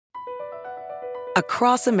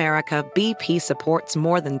Across America, BP supports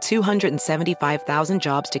more than 275,000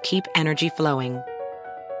 jobs to keep energy flowing.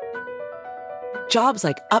 Jobs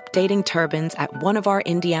like updating turbines at one of our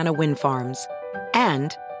Indiana wind farms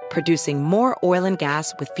and producing more oil and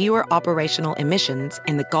gas with fewer operational emissions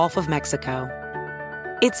in the Gulf of Mexico.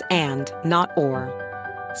 It's and, not or.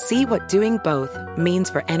 See what doing both means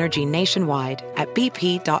for energy nationwide at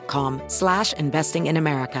bp.com/investing in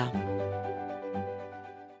America.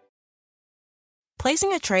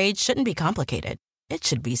 Placing a trade shouldn't be complicated. It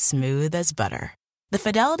should be smooth as butter. The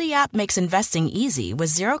Fidelity app makes investing easy with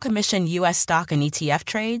zero commission U.S. stock and ETF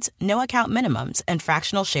trades, no account minimums, and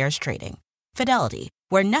fractional shares trading. Fidelity,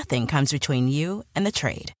 where nothing comes between you and the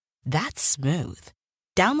trade. That's smooth.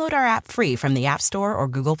 Download our app free from the App Store or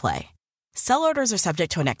Google Play. Sell orders are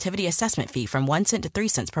subject to an activity assessment fee from 1 cent to 3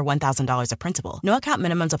 cents per $1,000 of principal. No account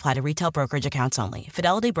minimums apply to retail brokerage accounts only.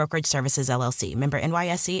 Fidelity Brokerage Services, LLC. Member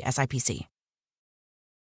NYSE, SIPC.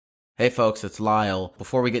 Hey folks, it's Lyle.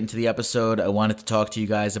 Before we get into the episode, I wanted to talk to you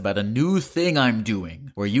guys about a new thing I'm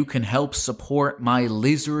doing where you can help support my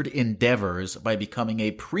lizard endeavors by becoming a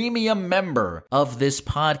premium member of this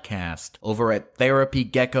podcast over at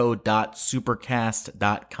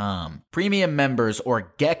therapygecko.supercast.com. Premium members,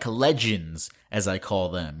 or Gek Legends, as I call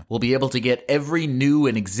them, will be able to get every new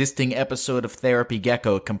and existing episode of Therapy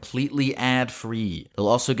Gecko completely ad-free. They'll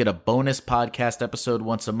also get a bonus podcast episode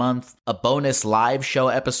once a month, a bonus live show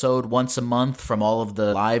episode once a month from all of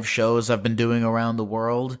the live shows I've been doing around the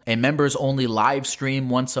world, a members-only live stream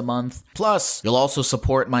once a month. Plus, you'll also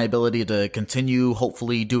support my ability to continue,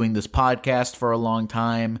 hopefully, doing this podcast for a long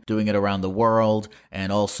time, doing it around the world,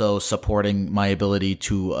 and also supporting my ability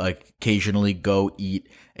to occasionally go eat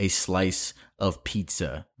a slice of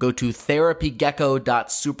pizza. Go to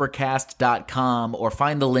therapygecko.supercast.com or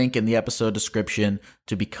find the link in the episode description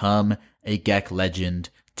to become a Gek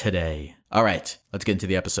Legend today. All right, let's get into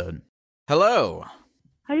the episode. Hello.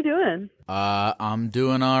 How you doing? I'm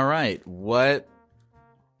doing all right. What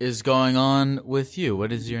is going on with you?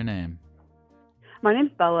 What is your name? My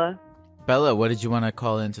name's Bella. Bella, what did you want to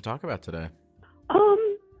call in to talk about today?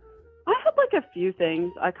 I had like a few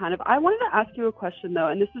things. I wanted to ask you a question though,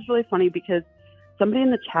 and this is really funny because somebody in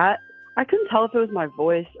the chat, I couldn't tell if it was my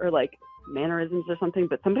voice or like mannerisms or something,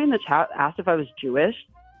 but somebody in the chat asked if I was Jewish,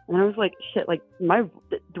 and I was like, shit, like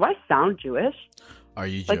do I sound Jewish? Are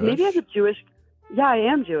you Jewish? Like maybe as a Jewish, yeah, I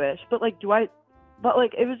am Jewish, but like it was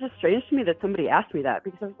just strange to me that somebody asked me that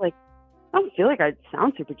because I was like, I don't feel like I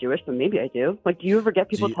sound super Jewish, but maybe I do. Like, do you ever get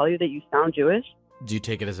people tell you that you sound Jewish? Do you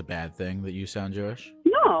take it as a bad thing that you sound Jewish?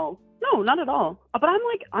 No, not at all. But I feel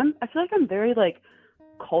like I'm very like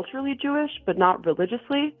culturally Jewish, but not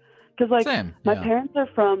religiously. Because like my parents are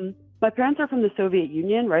from the Soviet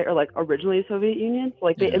Union, right? Or like originally the Soviet Union. So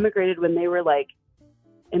like they immigrated when they were like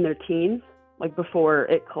in their teens, like before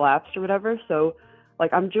it collapsed or whatever. So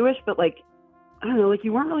like I'm Jewish, but like I don't know, like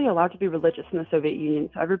you weren't really allowed to be religious in the Soviet Union.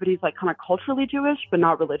 So everybody's like kind of culturally Jewish, but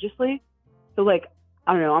not religiously. So like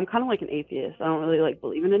I don't know, I'm kind of like an atheist. I don't really like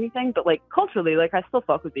believe in anything, but like culturally, like I still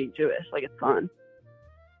fuck with being Jewish. Like it's fun.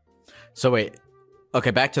 So wait, okay,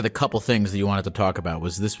 back to the couple things that you wanted to talk about.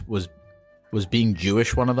 Was being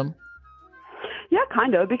Jewish one of them? Yeah,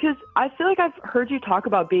 kind of, because I feel like I've heard you talk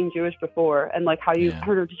about being Jewish before and like how you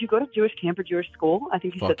heard of, did you go to Jewish camp or Jewish school? I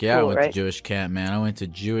think you said yeah, school, I went right? to Jewish camp, man. I went to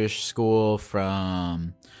Jewish school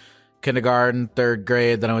from kindergarten, third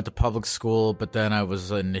grade, then I went to public school, but then I was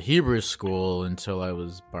in Hebrew school until I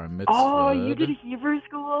was bar mitzvah. Oh, you did Hebrew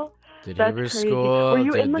school? Did That's Hebrew crazy. school, Were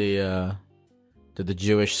you did the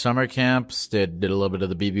Jewish summer camps, did a little bit of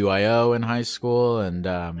the BBYO in high school, and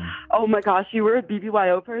oh my gosh, you were a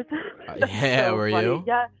BBYO person? yeah, so were funny. you?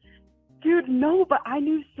 Yeah. Dude, no, but I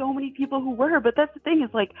knew so many people who were, but that's the thing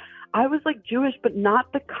is like, I was like Jewish, but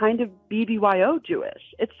not the kind of BBYO Jewish.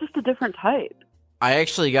 It's just a different type. I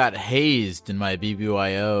actually got hazed in my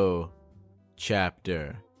BBYO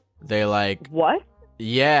chapter. They like... What?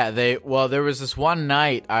 Yeah, there was this one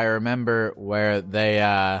night I remember where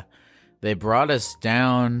they brought us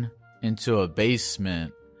down into a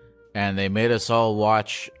basement and they made us all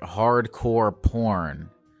watch hardcore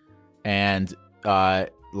porn. And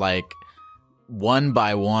like one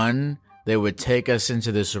by one, they would take us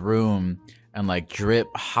into this room and like drip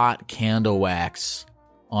hot candle wax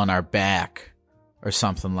on our back or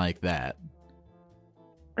something like that.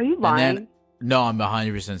 Are you lying? No, I'm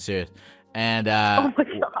 100% serious. And oh my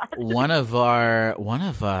God. one of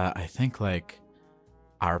I think like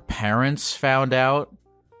our parents found out,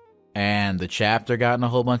 and the chapter got in a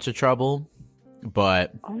whole bunch of trouble.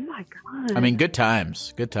 But oh my God, I mean, good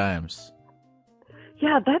times.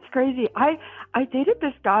 Yeah, that's crazy. I I dated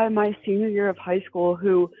this guy my senior year of high school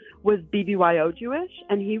who was BBYO Jewish,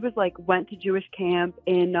 and he was like went to Jewish camp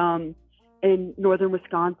in northern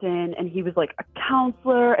Wisconsin, and he was like a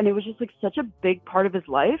counselor, and it was just like such a big part of his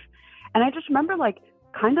life. And I just remember like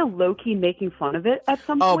kind of low-key making fun of it at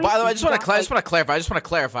some point. Oh, by the way, I just want to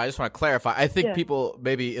clarify. I think people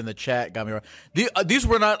maybe in the chat got me wrong. These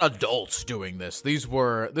were not adults doing this. This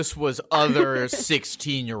was other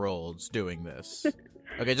 16-year-olds doing this.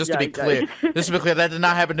 Okay, just to be clear. That did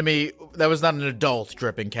not happen to me. That was not an adult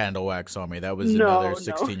dripping candle wax on me. That was another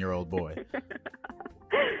 16-year-old boy.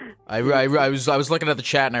 I was looking at the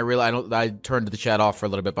chat and I realized I turned the chat off for a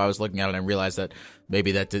little bit, but I was looking at it and I realized that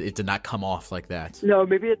maybe it did not come off like that. No,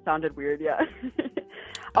 maybe it sounded weird. Yeah.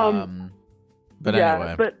 But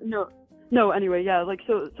anyway. But no. Anyway, yeah. Like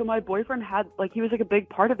so my boyfriend had like he was like a big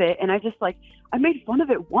part of it, and I just like I made fun of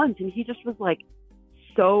it once, and he just was like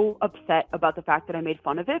so upset about the fact that I made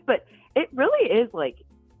fun of it. But it really is like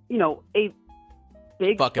a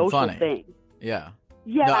big fucking social funny thing. Yeah.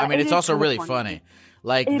 Yeah. No, I mean it's also really funny.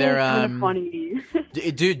 Like it they're is kind of funny.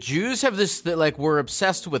 Dude, Jews have this that like we're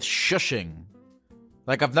obsessed with shushing.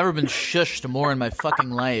 Like I've never been shushed more in my fucking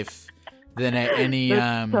life than at any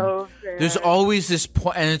so there's always this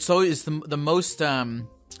point, and it's always the most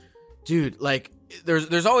dude, like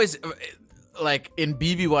there's always like in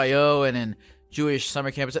BBYO and in Jewish summer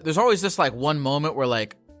camps, there's always this like one moment where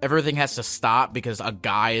like everything has to stop because a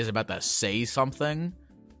guy is about to say something.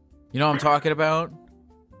 You know what I'm talking about?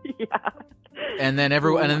 Yeah. And then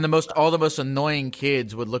all the most annoying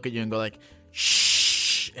kids would look at you and go like,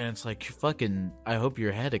 shh, and it's like, fucking, I hope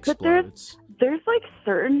your head explodes. But there's like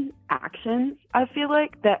certain actions, I feel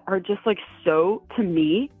like, that are just like so, to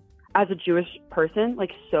me, as a Jewish person,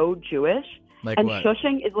 like so Jewish. Like and what?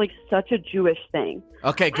 shushing is like such a Jewish thing.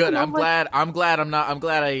 Okay, good. I'm glad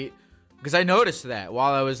because I noticed that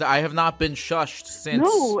while I have not been shushed since.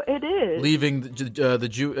 No, it is leaving the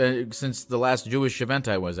Jew since the last Jewish event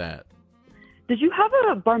I was at. Did you have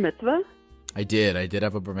a bar mitzvah? I did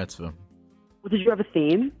have a bar mitzvah. Did you have a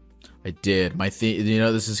theme? I did. My theme,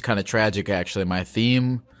 this is kind of tragic actually. My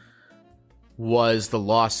theme was the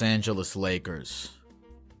Los Angeles Lakers.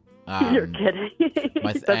 You're kidding.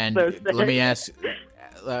 That's so sick. Let me ask,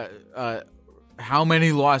 how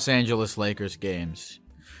many Los Angeles Lakers games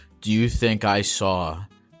do you think I saw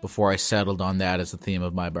before I settled on that as the theme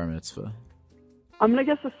of my bar mitzvah? I'm going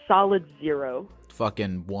to guess a solid 0.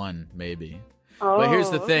 Fucking 1, maybe. Oh, but here's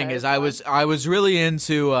the thing: is I was really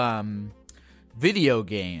into video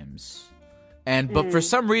games, but for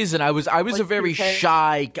some reason I was a very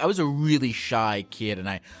shy. I was a really shy kid,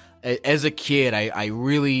 and as a kid I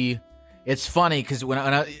really. It's funny because when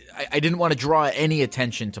I didn't want to draw any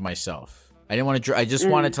attention to myself. I didn't want to. I just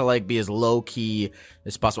wanted to like be as low key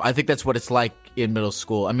as possible. I think that's what it's like in middle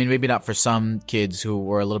school. I mean, maybe not for some kids who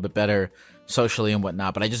were a little bit better socially and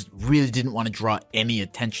whatnot, but I just really didn't want to draw any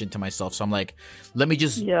attention to myself. So I'm like, let me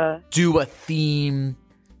just do a theme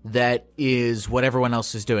that is what everyone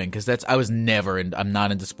else is doing. Because I'm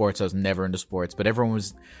not into sports. I was never into sports, but everyone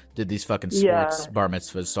did these fucking sports bar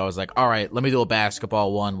mitzvahs. So I was like, all right, let me do a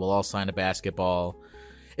basketball one. We'll all sign a basketball.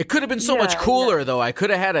 It could have been so much cooler, though. I could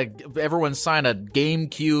have had everyone sign a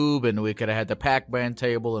GameCube, and we could have had the Pac-Man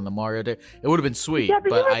table and the Mario table. It would have been sweet,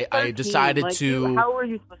 but I decided to. How were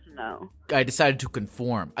you supposed to know? I decided to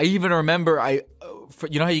conform. I even remember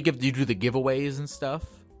you know how you do the giveaways and stuff.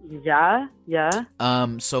 Yeah.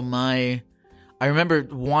 So I remember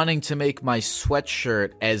wanting to make my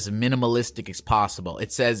sweatshirt as minimalistic as possible.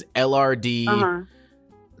 It says LRD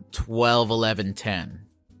 12, 11, 10.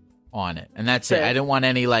 On it, and that's it. I didn't want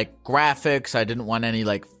any like graphics. I didn't want any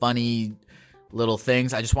like funny little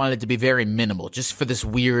things. I just wanted it to be very minimal, just for this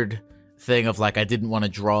weird thing of like I didn't want to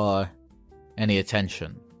draw any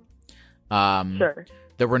attention. Sure.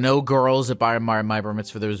 There were no girls at my bar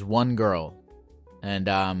mitzvah. There was one girl, and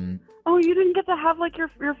oh, you didn't get to have like your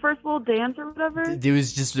first little dance or whatever?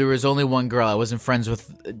 There was only one girl. I wasn't friends with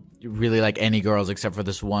really like any girls except for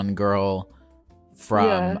this one girl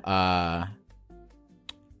from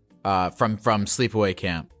sleepaway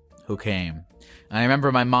camp who came. And I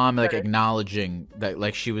remember my mom like acknowledging that,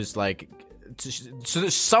 like she was like, so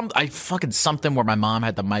there's something where my mom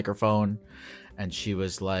had the microphone and she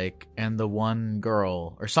was like, and the one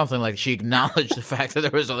girl or something, like she acknowledged the fact that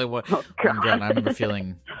there was only one girl. And I remember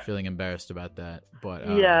feeling embarrassed about that. But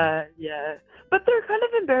yeah. But they're kind of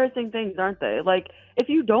embarrassing things, aren't they? Like if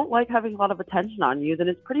you don't like having a lot of attention on you, then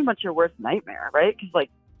it's pretty much your worst nightmare, right? Because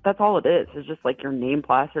like that's all it is. It's just like your name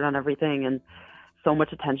plastered on everything and so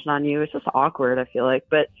much attention on you. It's just awkward, I feel like.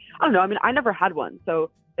 But I don't know. I mean, I never had one. So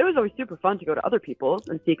it was always super fun to go to other people's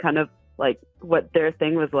and see kind of like what their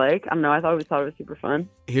thing was like. I don't know. I always thought it was super fun.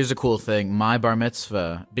 Here's a cool thing. My bar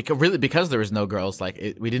mitzvah, because there was no girls,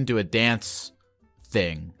 like we didn't do a dance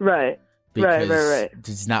thing. Right. Because right.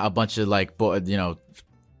 It's not a bunch of like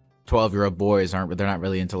 12-year-old boys they're not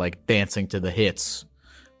really into like dancing to the hits,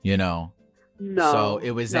 No. So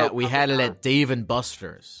it was we had it at Dave and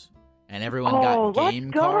Buster's, and everyone got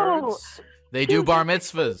game cards. They do bar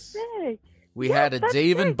mitzvahs. We had a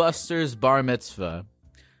Dave and Buster's bar mitzvah,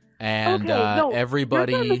 and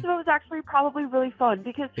everybody. Your bar mitzvah was actually probably really fun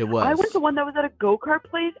because it was. I went to one that was at a go-kart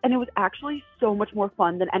place, and it was actually so much more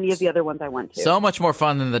fun than any of the other ones I went to. So much more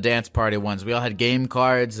fun than the dance party ones. We all had game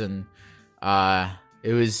cards, and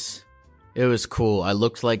it was cool. I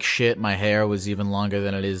looked like shit. My hair was even longer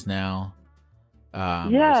than it is now. It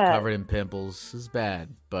was covered in pimples. It was bad,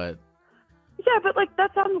 but. Yeah, but like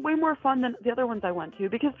that sounds way more fun than the other ones I went to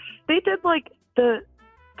because they did like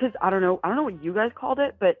because I don't know what you guys called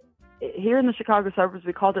it, but here in the Chicago suburbs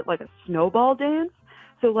we called it like a snowball dance.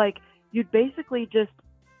 So like you'd basically just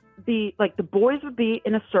be like the boys would be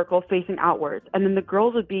in a circle facing outwards, and then the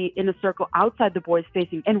girls would be in a circle outside the boys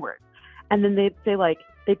facing inwards, and then they'd say like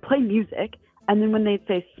they'd play music, and then when they'd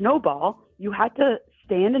say snowball, you had to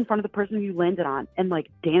stand in front of the person you landed on and like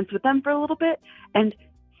dance with them for a little bit. And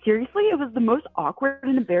seriously, it was the most awkward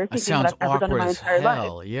and embarrassing thing that I've ever done in my entire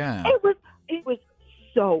life. Yeah. It was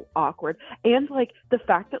so awkward. And like the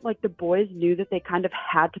fact that like the boys knew that they kind of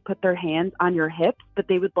had to put their hands on your hips, but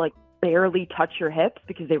they would like barely touch your hips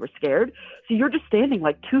because they were scared. So you're just standing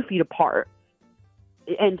like 2 feet apart.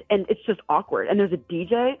 And it's just awkward. And there's a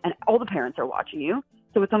DJ and all the parents are watching you.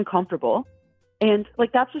 So it's uncomfortable. And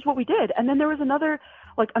like that's just what we did. And then there was another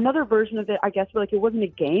version of it, I guess, where like it wasn't a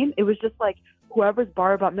game. It was just like whoever's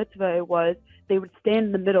bar bat mitzvah it was, they would stand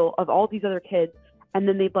in the middle of all these other kids, and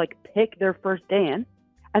then they'd like pick their first dance,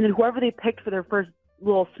 and then whoever they picked for their first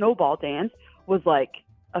little snowball dance was like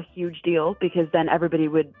a huge deal because then everybody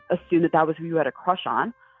would assume that was who you had a crush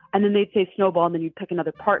on, and then they'd say snowball, and then you'd pick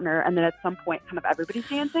another partner, and then at some point kind of everybody's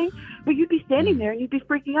dancing, but you'd be standing there and you'd be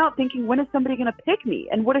freaking out thinking, when is somebody going to pick me,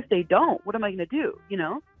 and what if they don't? What am I going to do?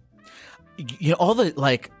 All the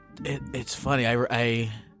like it's funny. I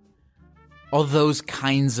all those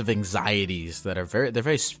kinds of anxieties that are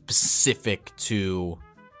very specific to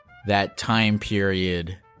that time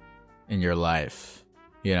period in your life.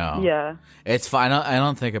 Yeah, it's fine. I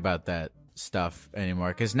don't think about that stuff anymore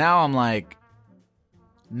because now I'm like,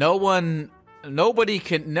 nobody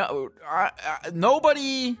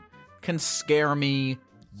can scare me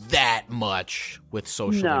that much with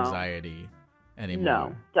social anxiety anymore.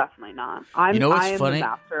 No, definitely not. I'm funny? The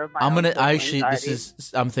master of my I'm gonna anxiety.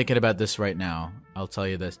 I'm thinking about this right now. I'll tell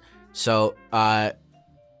you this. So,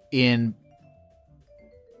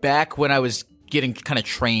 back when I was getting kind of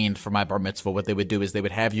trained for my bar mitzvah, what they would do is they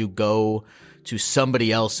would have you go to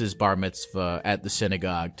somebody else's bar mitzvah at the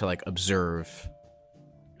synagogue to like observe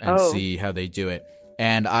and see how they do it.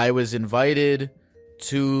 And I was invited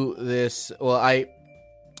to this.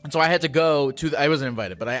 So I had to go to. I wasn't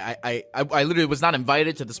invited, but I literally was not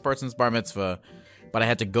invited to this person's bar mitzvah, but I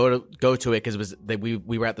had to go to it because we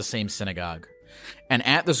were at the same synagogue, and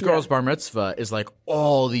at this girl's bar mitzvah is like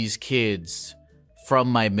all these kids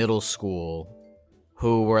from my middle school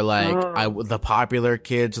who were like the popular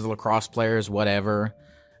kids, the lacrosse players, whatever,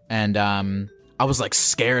 and I was like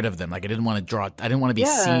scared of them. Like I didn't want to be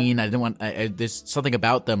seen. I didn't want. There's something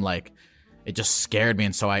about them like. It just scared me,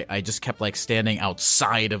 and so I just kept like standing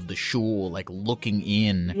outside of the shul, like looking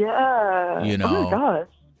in. Yeah. Oh my gosh.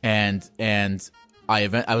 And I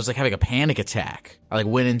was like having a panic attack. I like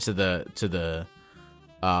went into the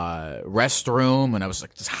restroom, and I was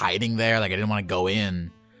like just hiding there, like I didn't want to go in.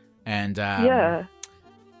 And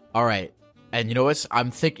all right. And you know what? I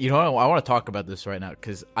want to talk about this right now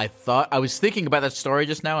because I was thinking about that story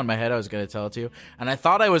just now in my head. I was going to tell it to you, and I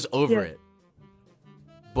thought I was over it,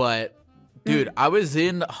 but. Dude, I was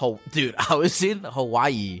in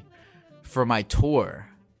Hawaii for my tour.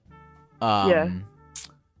 A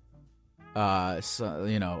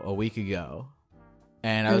week ago.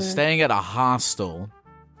 And I was staying at a hostel,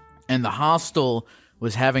 and the hostel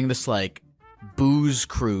was having this like booze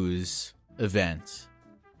cruise event.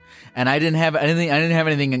 And I didn't have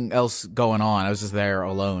anything else going on. I was just there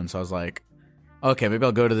alone, so I was like, okay, maybe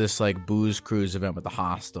I'll go to this like booze cruise event with the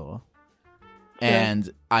hostel.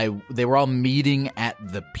 And they were all meeting at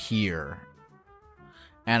the pier,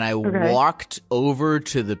 and I walked over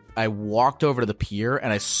to the pier,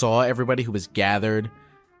 and I saw everybody who was gathered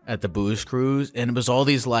at the booze cruise, and it was all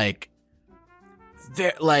these like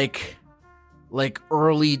early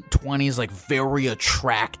 20s, like very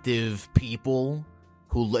attractive people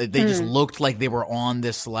who they just looked like they were on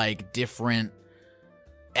this like different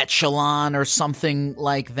echelon or something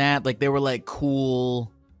like that. Like they were like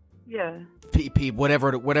cool. Yeah. Whatever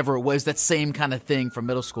it was, that same kind of thing from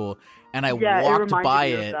middle school. And I walked by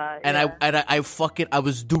it, and I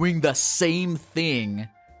was doing the same thing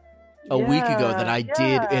a week ago that I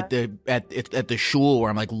did at the shul, where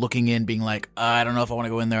I'm like looking in, being like, I don't know if I want to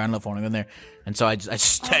go in there. I don't know if I want to go in there. And so I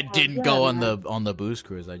didn't go on the booze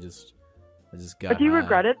cruise. I just got. But do you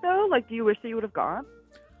regret it though? Like, do you wish that you would have gone?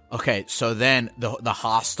 Okay, so then the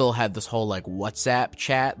hostel had this whole like WhatsApp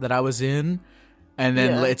chat that I was in, and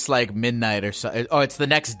then it's like midnight or so. Oh, it's the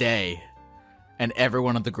next day. And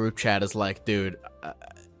everyone in the group chat is like, dude,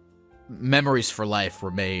 memories for life were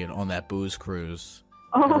made on that booze cruise.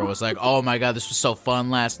 Everyone was like, oh my God, this was so fun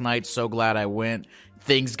last night. So glad I went.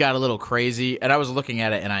 Things got a little crazy. And I was looking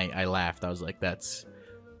at it and I laughed. I was like,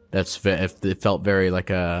 it felt very like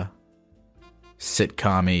a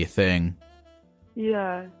sitcom-y thing.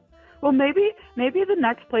 Yeah. Well, maybe the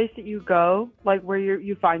next place that you go, like where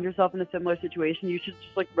you find yourself in a similar situation, you should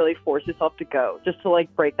just like really force yourself to go, just to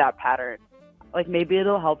like break that pattern. Like, maybe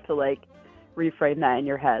it'll help to, like, reframe that in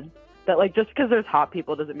your head. That, like, just because there's hot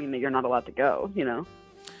people doesn't mean that you're not allowed to go, you know?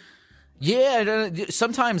 Yeah,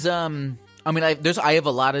 sometimes, I have a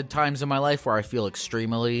lot of times in my life where I feel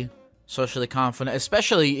extremely socially confident,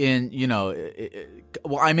 especially in,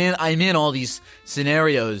 I'm in all these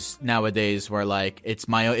scenarios nowadays where, like, it's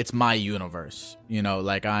my universe,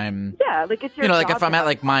 like I'm... Yeah, like, it's your like, if I'm at,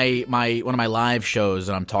 like, my one of my live shows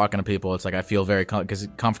and I'm talking to people, it's like I feel very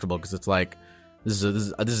comfortable because it's like, This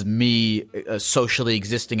is me socially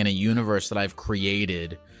existing in a universe that I've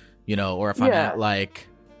created, or if I'm at like,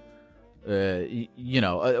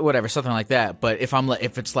 whatever, something like that. But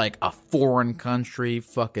if it's like a foreign country,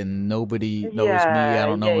 fucking nobody knows me, I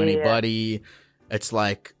don't know anybody. It's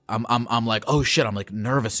like I'm like, oh shit, I'm like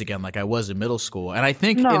nervous again, like I was in middle school. And I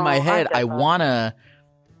think in my head, I wanna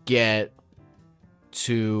get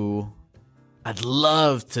to. I'd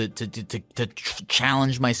love to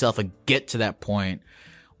challenge myself and get to that point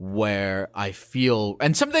where I feel,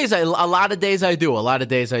 and some days a lot of days I do. A lot of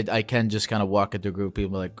days I can just kind of walk into a group of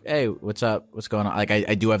people like, hey, what's up? What's going on? Like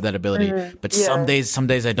I do have that ability, but some days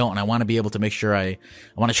I don't, and I want to be able to make sure I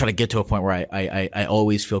want to try to get to a point where I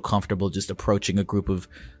always feel comfortable just approaching a group of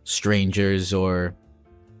strangers or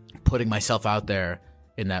putting myself out there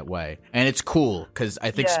in that way. And it's cool because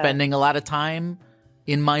I think spending a lot of time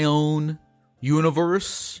in my own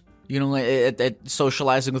universe, at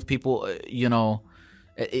socializing with people,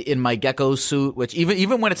 in my gecko suit, which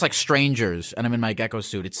even when it's like strangers and I'm in my gecko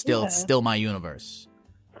suit, it's still my universe.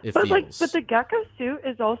 But the gecko suit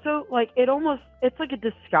is also like it's like a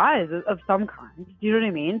disguise of some kind. Do you know what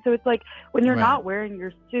I mean? So it's like when you're not wearing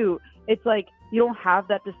your suit, it's like you don't have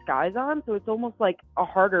that disguise on, so it's almost like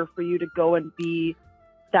harder for you to go and be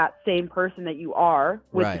that same person that you are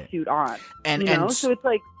with the suit on. And so it's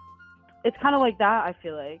like. It's kind of like that, I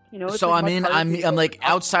feel like, It's so like I'm like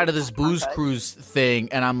outside of this booze cruise thing,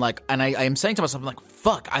 and I'm like, and I am saying to myself, I'm like,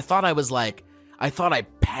 fuck, I thought I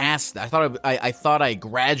passed, I thought I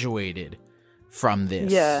graduated from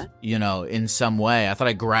this, in some way. I thought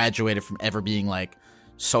I graduated from ever being like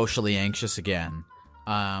socially anxious again.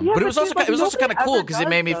 But it was also kind of cool because it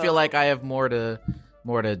made me feel like I have more to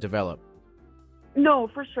develop. No,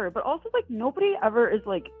 for sure, but also like nobody ever is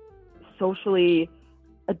like socially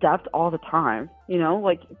adept all the time,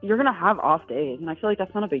 like you're gonna have off days, and I feel like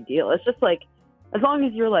that's not a big deal. It's just like as long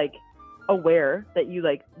as you're like aware that you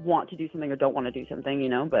like want to do something or don't want to do something,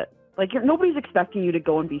 but like nobody's expecting you to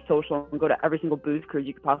go and be social and go to every single booze cruise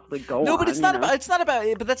you could possibly go on. But it's not about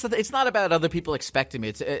it's not about other people expecting me.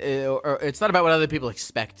 It's not about what other people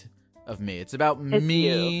expect of me. It's about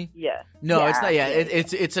me. You. Yeah. No, it's not. Yeah,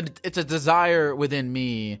 it's a desire within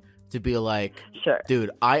me to be like, sure,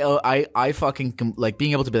 dude, I fucking like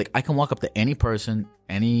being able to be like, I can walk up to any person,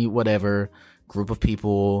 any whatever group of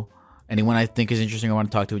people, anyone I think is interesting I want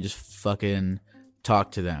to talk to, just fucking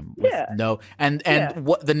talk to them.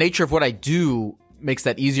 What the nature of what I do makes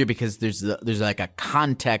that easier because there's like a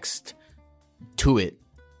context to it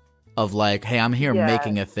of like, hey, I'm here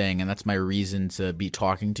making a thing, and that's my reason to be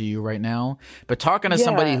talking to you right now. But talking to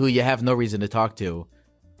somebody who you have no reason to talk to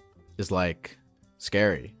is like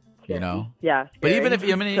scary. Yeah. But even if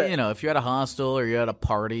if you're at a hostel or you're at a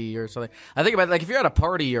party or something, I think about like if you're at a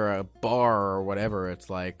party or a bar or whatever, it's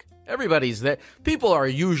like everybody's there. People are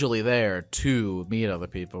usually there to meet other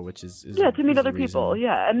people, which is to meet other people.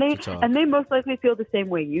 Yeah, and they most likely feel the same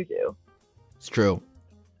way you do. It's true.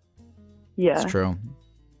 Yeah, it's true.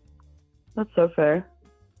 That's so fair.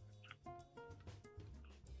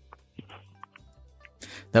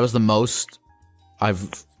 That was the most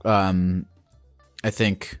I've I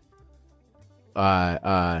think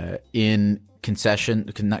in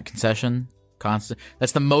constant.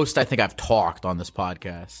 That's the most I think I've talked on this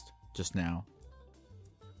podcast just now.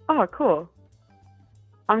 Oh, cool.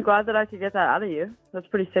 I'm glad that I could get that out of you. That's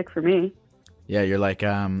pretty sick for me. Yeah, you're like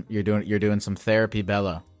you're doing some therapy,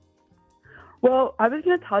 Bella. Well, I was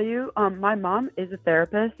going to tell you, my mom is a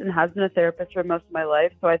therapist and has been a therapist for most of my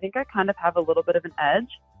life, so I think I kind of have a little bit of an edge.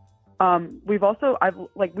 We've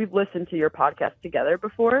listened to your podcast together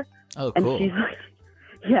before. Oh, cool. And she's like,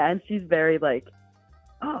 yeah, and she's very like,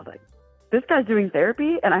 oh, like, this guy's doing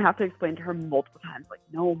therapy, and I have to explain to her multiple times, like,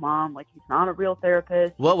 no, Mom, like, he's not a real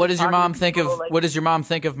therapist. What does your mom think of? Like, what does your mom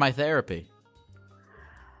think of my therapy?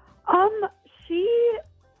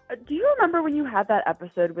 Do you remember when you had that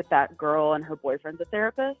episode with that girl and her boyfriend's a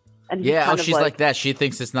therapist? And yeah, she's like that. She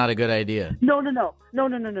thinks it's not a good idea. No.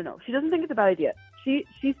 She doesn't think it's a bad idea.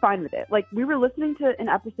 She's fine with it. Like, we were listening to an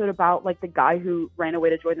episode about like the guy who ran away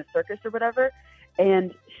to join the circus or whatever,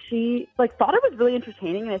 and she like thought it was really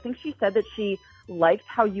entertaining. And I think she said that she liked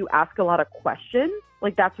how you ask a lot of questions.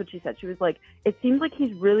 Like, that's what she said. She was like, it seems like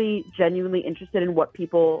he's really genuinely interested in what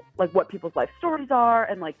people's life stories are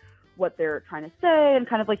and like what they're trying to say, and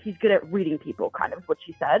kind of like he's good at reading people, kind of what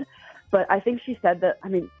she said. But I think she said that, I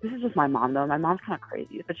mean, this is just my mom though. My mom's kind of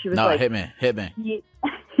crazy, but she was like, hit me.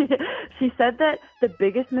 She said that the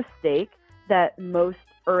biggest mistake that most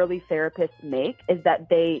early therapists make is that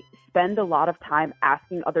they spend a lot of time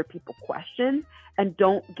asking other people questions and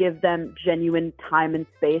don't give them genuine time and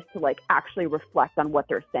space to like actually reflect on what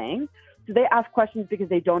they're saying. So they ask questions because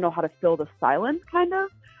they don't know how to fill the silence, kind of.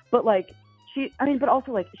 But like, but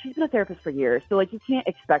also like, she's been a therapist for years, so like you can't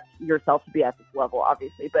expect yourself to be at this level,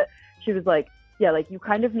 obviously. But she was like, yeah, like you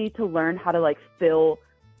kind of need to learn how to like fill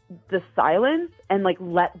the silence and like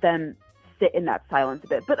let them sit in that silence a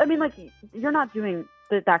bit. But I mean, like, you're not doing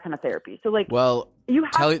that kind of therapy, so like, well, I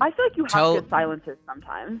feel like you have good silences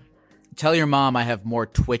sometimes. Tell your mom I have more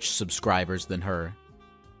Twitch subscribers than her.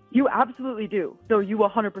 You absolutely do. So you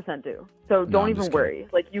 100% do. So don't even worry.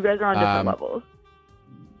 Like, you guys are on different levels.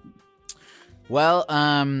 Well,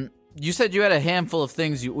 you said you had a handful of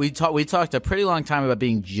things. We talked a pretty long time about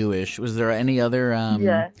being Jewish. Was there any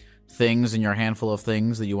other things in your handful of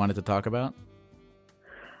things that you wanted to talk about?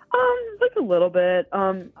 Like a little bit.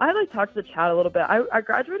 I like talked to the chat a little bit. I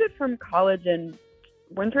graduated from college in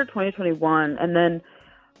winter 2021, and then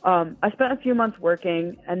I spent a few months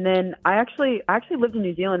working, and then I actually lived in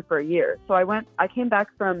New Zealand for a year. So I came back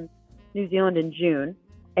from New Zealand in June,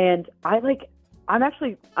 and I'm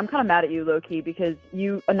kind of mad at you, low-key, because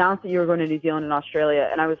you announced that you were going to New Zealand and Australia,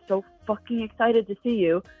 and I was so fucking excited to see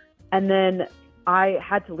you. And then I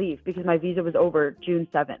had to leave because my visa was over June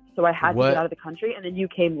 7th. So I had to get out of the country, and then you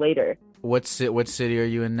came later. What city are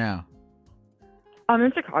you in now? I'm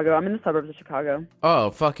in Chicago. I'm in the suburbs of Chicago.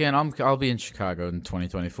 Oh, fucking, I'll be in Chicago in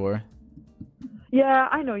 2024. Yeah,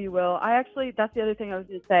 I know you will. That's the other thing I was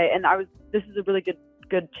going to say, and this is a really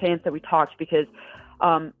good chance that we talked, because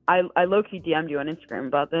I low-key DM'd you on Instagram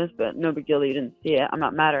about this, but no big deal that you didn't see it. I'm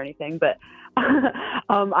not mad or anything, but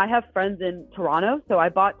I have friends in Toronto, so I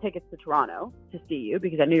bought tickets to Toronto to see you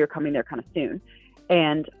because I knew you're coming there kind of soon.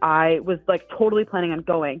 And I was like totally planning on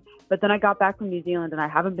going, but then I got back from New Zealand and I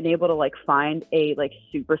haven't been able to like find a like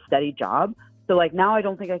super steady job. So like now I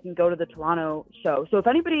don't think I can go to the Toronto show. So if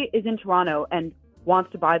anybody is in Toronto and wants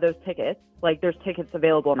to buy those tickets, like there's tickets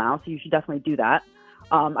available now, so you should definitely do that.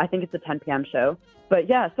 I think it's a 10 p.m. show. But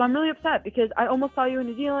yeah, so I'm really upset because I almost saw you in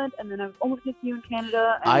New Zealand, and then I was almost going to see you in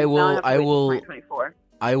Canada. And I will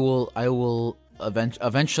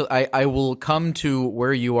eventually. I will come to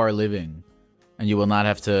where you are living, and you will not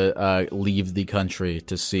have to leave the country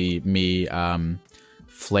to see me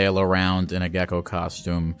flail around in a gecko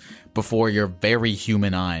costume before your very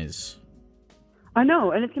human eyes. I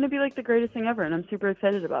know, and it's going to be like the greatest thing ever, and I'm super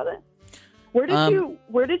excited about it. Where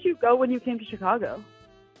did you go when you came to Chicago?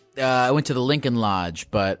 I went to the Lincoln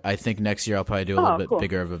Lodge, but I think next year I'll probably do a little bit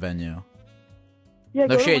bigger of a venue. Yeah,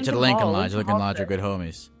 no shade to the Lincoln Lodge. Lincoln Lodge are good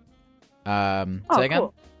homies. Say again?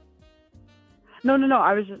 Cool. No.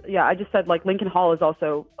 I just said like Lincoln Hall is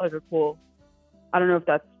also like a cool. I don't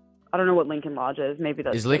know what Lincoln Lodge is. Maybe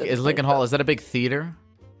that's. Is Lincoln Hall? Is that a big theater?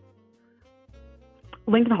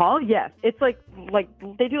 Lincoln Hall, yes. It's like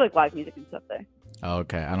they do like live music and stuff there. Oh,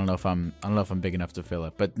 okay. I don't know if I'm big enough to fill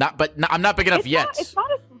it, but I'm not big enough yet. It's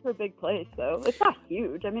not a super big place though. It's not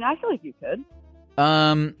huge. I mean, I feel like you could.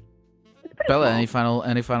 Bella, small.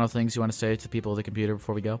 any final things you want to say to people at the computer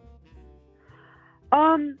before we go?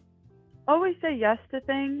 Always say yes to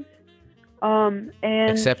things. And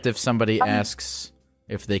except if somebody asks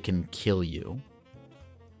if they can kill you.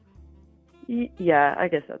 Yeah, I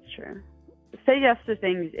guess that's true. Say yes to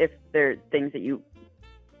things if they're things that you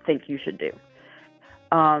think you should do.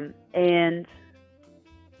 And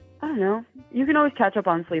I don't know. You can always catch up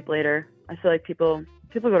on sleep later. I feel like people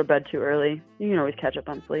go to bed too early. You can always catch up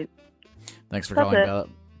on sleep. Thanks for calling, Bella.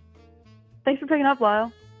 Thanks for picking up,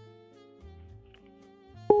 Lyle.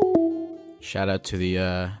 Shout out to the,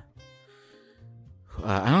 I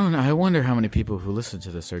don't know, I wonder how many people who listen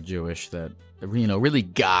to this are Jewish that, really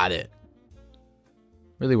got it.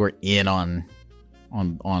 Really were in on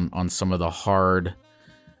some of the hard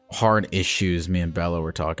issues me and Bella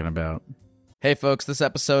were talking about. Hey folks, this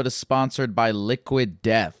episode is sponsored by Liquid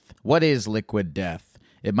Death. What is Liquid Death?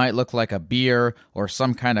 It might look like a beer or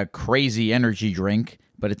some kind of crazy energy drink,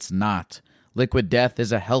 but it's not. Liquid Death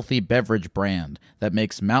is a healthy beverage brand that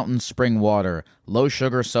makes mountain spring water,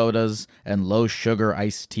 low-sugar sodas, and low-sugar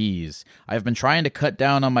iced teas. I've been trying to cut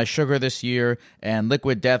down on my sugar this year, and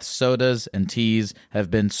Liquid Death sodas and teas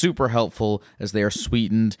have been super helpful as they are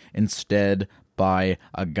sweetened instead by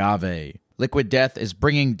agave. Liquid Death is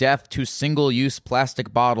bringing death to single-use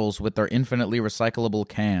plastic bottles with their infinitely recyclable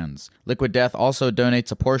cans. Liquid Death also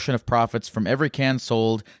donates a portion of profits from every can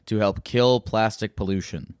sold to help kill plastic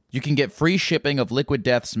pollution. You can get free shipping of Liquid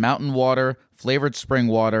Death's mountain water, flavored spring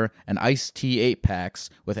water, and iced tea 8-packs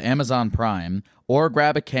with Amazon Prime, or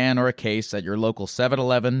grab a can or a case at your local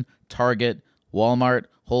 7-Eleven, Target, Walmart,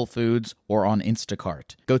 Whole Foods, or on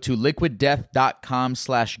Instacart. Go to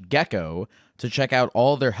liquiddeath.com/gecko to check out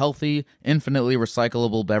all their healthy, infinitely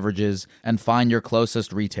recyclable beverages and find your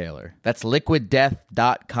closest retailer. That's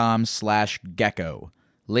liquiddeath.com/gecko.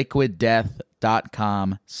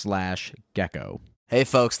 liquiddeath.com/gecko. Hey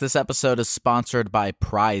folks, this episode is sponsored by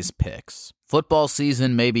Prize Picks. Football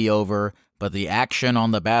season may be over, but the action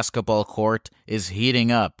on the basketball court is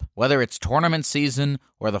heating up. Whether it's tournament season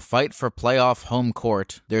or the fight for playoff home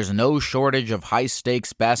court, there's no shortage of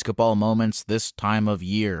high-stakes basketball moments this time of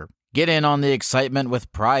year. Get in on the excitement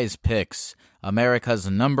with Prize Picks, America's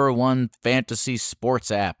 #1 fantasy sports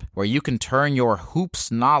app, where you can turn your hoops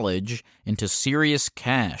knowledge into serious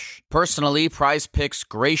cash. Personally, Prize Picks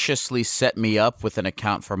graciously set me up with an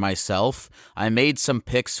account for myself. I made some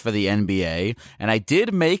picks for the NBA, and I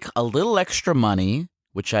did make a little extra money,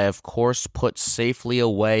 which I of course put safely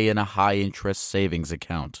away in a high-interest savings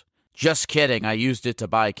account. Just kidding, I used it to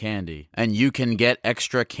buy candy. And you can get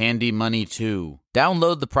extra candy money too.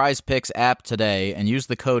 Download the Prize Picks app today and use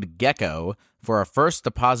the code GECKO for a first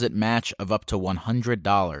deposit match of up to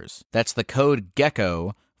 $100. That's the code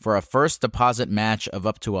GECKO for a first deposit match of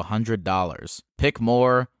up to $100. Pick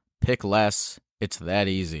more, pick less, it's that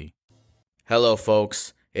easy. Hello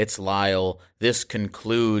folks, it's Lyle. This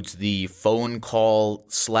concludes the phone call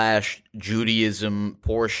 / Judaism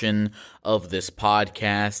portion of this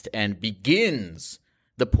podcast and begins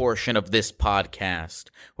the portion of this podcast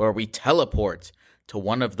where we teleport to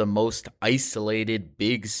one of the most isolated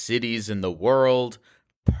big cities in the world,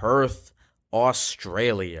 Perth,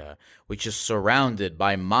 Australia, which is surrounded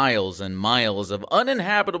by miles and miles of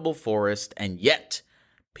uninhabitable forest, and yet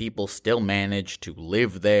people still manage to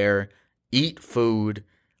live there, eat food,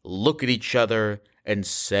 look at each other, and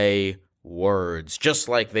say words, just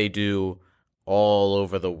like they do all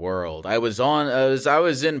over the world. I was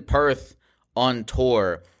in Perth on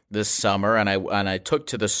tour this summer, and I took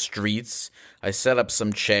to the streets. I set up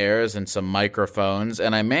some chairs and some microphones,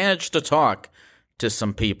 and I managed to talk to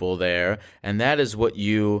some people there, and that is what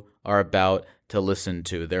you are about to listen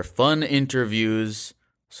to. They're fun interviews,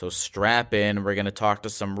 so strap in. We're going to talk to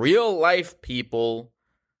some real-life people.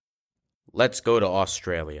 Let's go to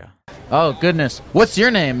Australia. Oh, goodness. What's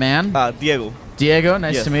your name, man? Diego. Diego,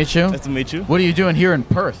 nice to meet you. Nice to meet you. What are you doing here in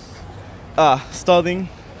Perth? Studying.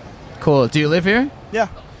 Cool. Do you live here? Yeah.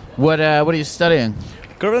 What are you studying?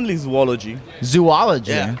 Currently zoology.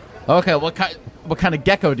 Zoology? Yeah. Okay, what kind of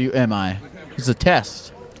gecko am I? It's a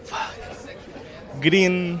test.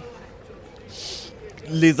 Green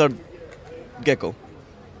lizard gecko.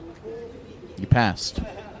 You passed.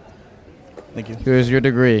 Thank you. Here's your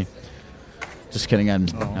degree. Just kidding. I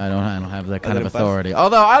don't have that kind of authority.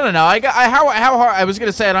 Although I don't know. How hard? I was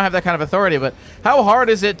gonna say I don't have that kind of authority, but how hard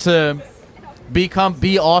is it to be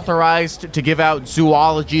authorized to give out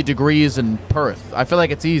zoology degrees in Perth? I feel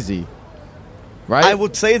like it's easy, right? I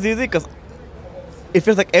would say it's easy because it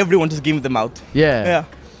feels like everyone just giving them out. Yeah.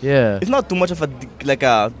 It's not too much of a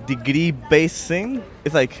degree-based thing.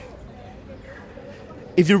 It's like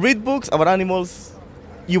if you read books about animals,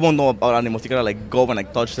 you won't know about animals. You gotta go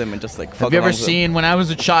and touch them and just fuck Have you ever seen, when I was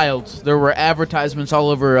a child, there were advertisements all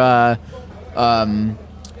over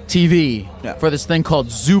TV for this thing called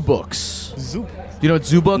Zoo Books. Zoo? Do you know what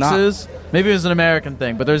Zoo Books is? Maybe it was an American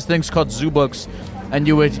thing, but there's things called zoo books, and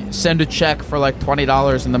you would send a check for like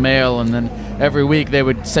 $20 in the mail, and then every week they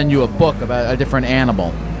would send you a book about a different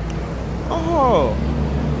animal. Oh,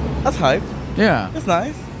 that's hype. Yeah. That's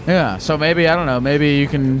nice. Yeah, so maybe, I don't know, maybe you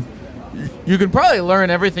can probably learn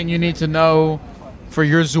everything you need to know for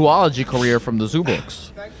your zoology career from the zoo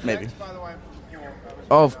books. Maybe.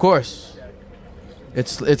 Oh, of course.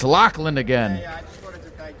 It's Lachlan again.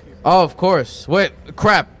 Oh, of course. Wait,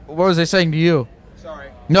 crap. What was I saying to you? Sorry.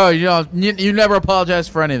 No, you never apologize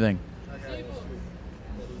for anything.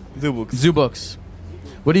 Zoo books. Zoo books.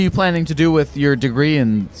 What are you planning to do with your degree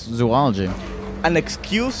in zoology? An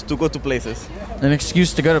excuse to go to places. An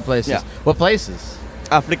excuse to go to places. Yeah. What places?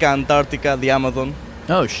 Africa, Antarctica, the Amazon.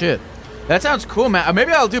 Oh, shit. That sounds cool, man.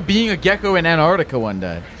 Maybe I'll do being a gecko in Antarctica one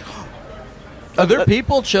day. Are there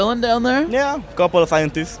people chilling down there? Yeah, a couple of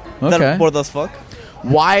scientists. Okay. They're bored as fuck.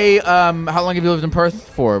 Why, how long have you lived in Perth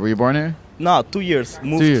for? Were you born here? No, 2 years.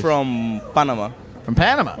 Moved 2 years. from Panama. From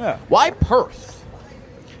Panama? Yeah. Why Perth?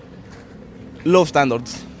 Low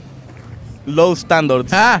standards. Low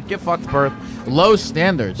standards. Get fucked, Perth. Low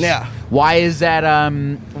standards. Yeah. Why is that,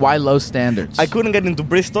 why low standards? I couldn't get into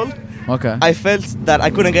Bristol. Okay. I felt that I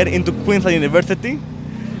couldn't get into Queensland University.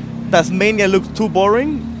 Tasmania looked too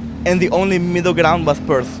boring, and the only middle ground was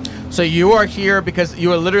Perth. So you are here because, you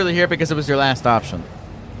were literally here because it was your last option?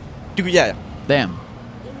 Yeah. Damn.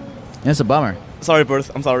 That's a bummer. Sorry,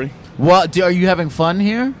 Perth. I'm sorry. What, are you having fun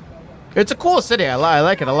here? It's a cool city. I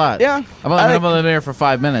like it a lot. Yeah. I've only been here for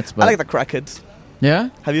 5 minutes, but I like the crackheads. Yeah?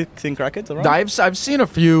 Have you seen crackheads around? I've seen a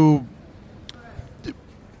few.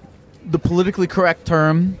 The politically correct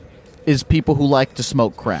term is people who like to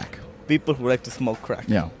smoke crack. People who like to smoke crack.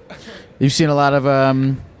 Yeah. You've seen a lot of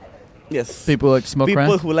yes. people who like to smoke crack?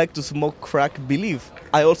 People who like to smoke crack believe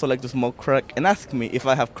I also like to smoke crack and ask me if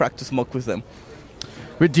I have crack to smoke with them.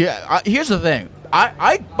 But here's the thing.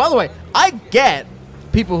 By the way, I get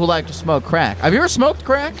people who like to smoke crack. Have you ever smoked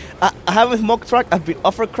crack? I haven't smoked crack. I've been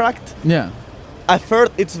offered crack. Yeah. I've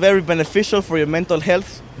heard it's very beneficial for your mental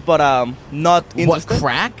health, but not interested. What,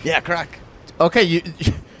 crack? Yeah, crack. Okay,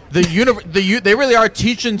 they really are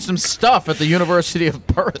teaching some stuff at the University of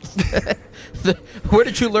Perth. Where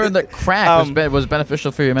did you learn that crack was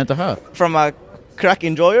beneficial for your mental health? From a crack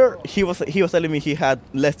enjoyer. He was telling me he had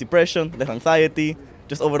less depression, less anxiety,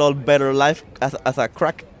 just overall better life as a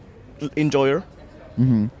crack enjoyer.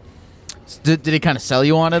 Mm-hmm. Did he kind of sell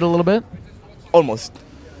you on it a little bit? Almost.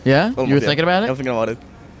 Yeah? Almost, you were thinking about it? I'm thinking about it.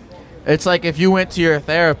 It's like if you went to your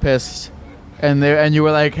therapist and you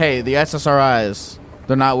were like, hey, the SSRIs,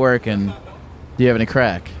 they're not working. Do you have any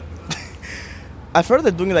crack? I've heard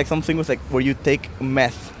they're doing like something with like where you take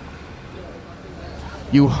meth.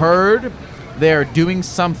 You heard they're doing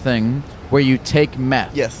something where you take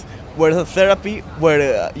meth? Yes. Where there's a therapy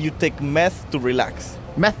where you take meth to relax.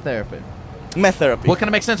 Meth therapy? Meth therapy. Well, kind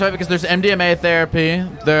of makes sense, right? Because there's MDMA therapy,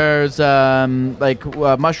 there's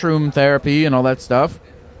mushroom therapy and all that stuff.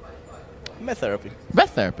 Meth therapy. Meth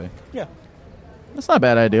therapy. Yeah. That's not a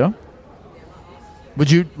bad idea.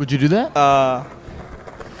 Would you do that?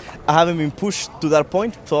 I haven't been pushed to that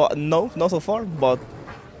point, so no, not so far. But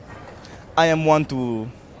I am one to,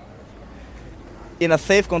 in a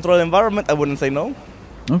safe, controlled environment, I wouldn't say no.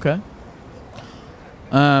 Okay.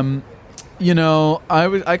 I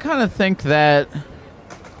kind of think that,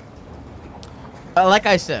 like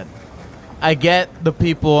I said, I get the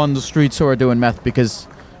people on the streets who are doing meth because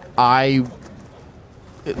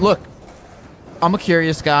look, I'm a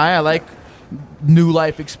curious guy. I like new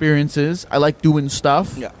life experiences. I like doing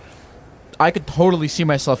stuff. Yeah. I could totally see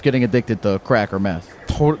myself getting addicted to crack or meth.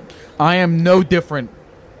 I am no different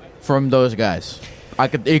from those guys. I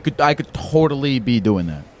could totally be doing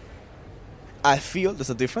that. I feel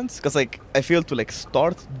there's a difference because I feel to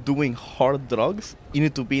start doing hard drugs, you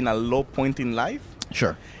need to be in a low point in life.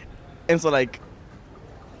 Sure. And so I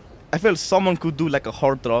feel someone could do a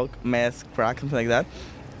hard drug, meth, crack, something like that,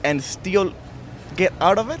 and still get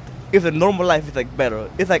out of it if the normal life is better.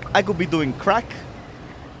 It's I could be doing crack,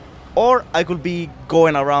 or I could be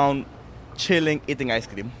going around chilling, eating ice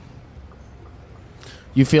cream.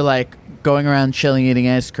 You feel like going around chilling, eating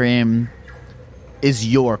ice cream is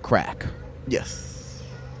your crack? Yes.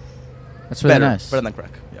 That's really nice. Better than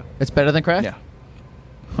crack, yeah. It's better than crack? Yeah.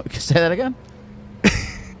 Say that again?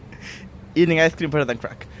 Eating ice cream better than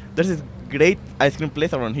crack. There's this great ice cream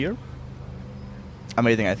place around here.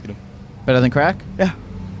 Amazing ice cream. Better than crack? Yeah.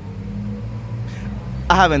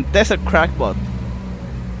 I haven't tested crack, but...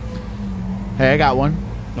 Hey, I got one.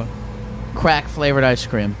 No. Crack flavored ice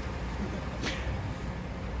cream.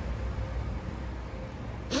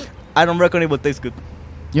 I don't reckon it will taste good.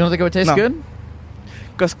 You don't think it would taste good?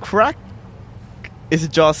 Because crack It's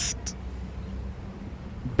just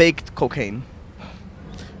baked cocaine.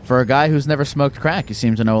 For a guy who's never smoked crack, you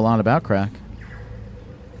seem to know a lot about crack.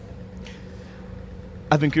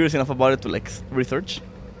 I've been curious enough about it to like research.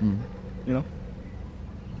 You know.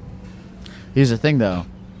 Here's the thing, though.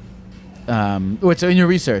 So in your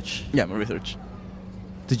research? Yeah, my research.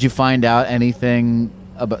 Did you find out anything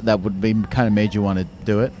about that would be kind of made you want to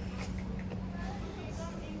do it?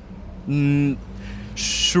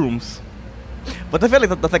 Shrooms. But I feel like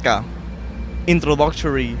that's like a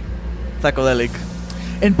introductory psychedelic.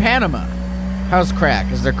 In Panama, how's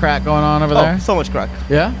crack? Is there crack going on over there? Oh, so much crack.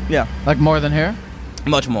 Yeah? Yeah. Like more than here?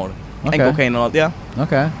 Much more. Okay. And cocaine and all, yeah.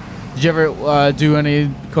 Okay. Did you ever do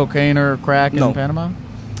any cocaine or crack in Panama?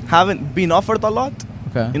 Haven't been offered a lot.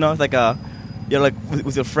 Okay. You know, it's like you're like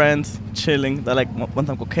with your friends, chilling. They're like, want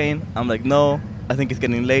some cocaine? I'm like, no, I think it's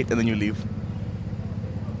getting late, and then you leave.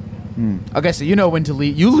 Okay, so you know when to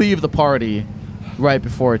leave. You leave the party right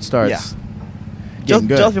before it starts. Yeah.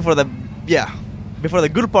 Just before the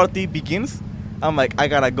good party begins, I'm like, I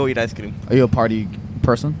gotta go eat ice cream. Are you a party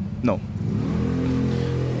person? No.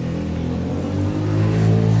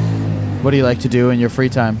 What do you like to do in your free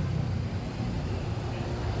time?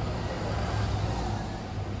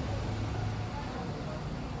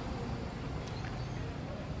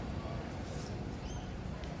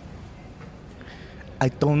 I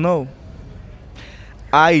don't know.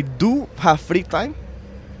 I do have free time,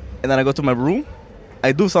 and then I go to my room,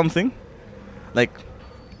 I do something, like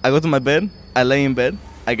I go to my bed, I lay in bed,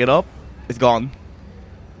 I get up, it's gone.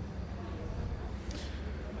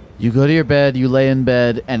 You go to your bed, you lay in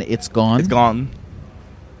bed, and it's gone? It's gone.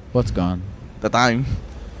 What's gone? The time.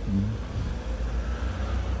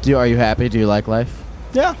 Are you happy? Do you like life?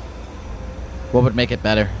 Yeah. What would make it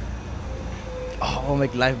better? Oh, what would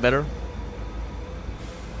make life better?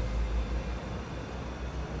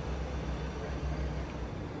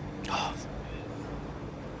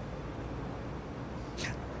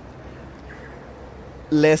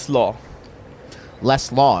 Less law.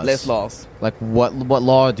 Less laws? Less laws. Like what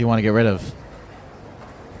law do you want to get rid of?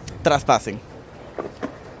 Trespassing.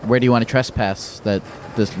 Where do you want to trespass that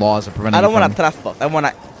this laws are preventing I don't you from? want to trespass. I want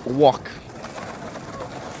to walk.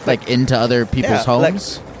 Like into other people's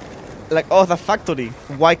homes? Like, oh, the factory.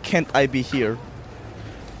 Why can't I be here?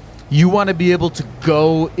 You want to be able to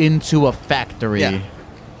go into a factory. Yeah.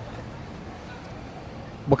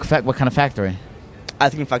 What kind of factory?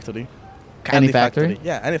 Ice cream factory. Any factory?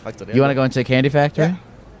 Yeah, any factory. You want to go into a candy factory? Yeah.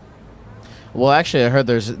 Well, actually, I heard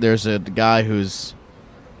there's a guy he's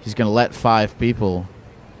going to let 5 people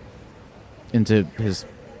into his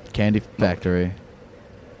candy factory,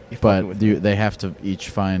 but they have to each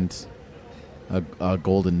find a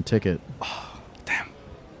golden ticket. Oh, damn.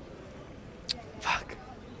 Fuck.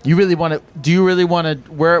 You really want to? Do you really want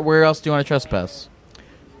to? Where else do you want to trespass?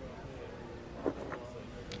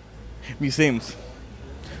 Museums.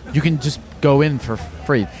 You can just go in for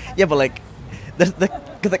free. Yeah, but like,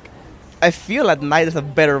 cause like, I feel at night there's a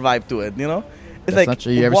better vibe to it. You know, it's that's like not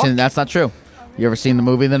true. You ever seen? That's not true. You ever seen the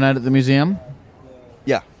movie The Night at the Museum?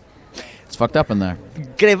 Yeah. It's fucked up in there.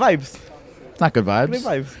 Great vibes. It's not good vibes. Great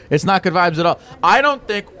vibes. It's not good vibes at all. I don't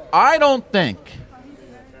think.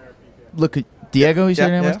 Look at Diego. You said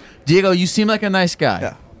your name was? Diego, you seem like a nice guy.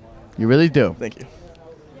 Yeah. You really do. Thank you.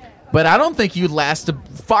 But I don't think you'd last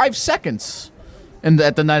 5 seconds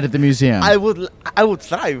at the Night at the Museum. I would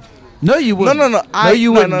thrive. No, you wouldn't. No.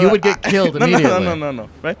 You wouldn't. You would get killed immediately. No.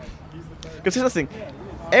 Right? Because here's the thing.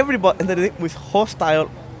 Everybody with hostile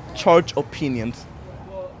charged opinions.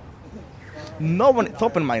 No one is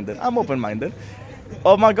open-minded. I'm open-minded.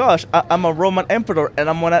 Oh my gosh, I'm a Roman emperor and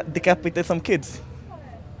I'm gonna decapitate some kids.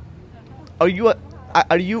 Are you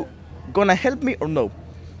gonna help me or no?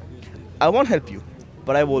 I won't help you,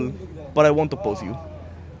 but I won't oppose you.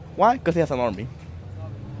 Why? Because he has an army.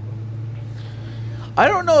 I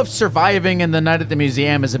don't know if surviving in the Night at the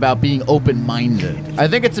Museum is about being open-minded. I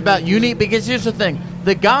think it's about because here's the thing.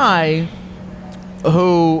 The guy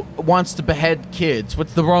who wants to behead kids,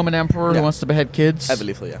 what's the Roman emperor who wants to behead kids? I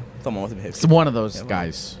believe so, yeah. Someone wants to behead kids. It's one of those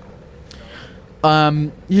guys.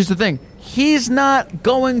 Here's the thing. He's not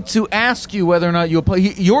going to ask you whether or not you oppose.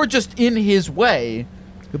 You're just in his way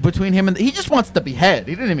between him and... He just wants to behead.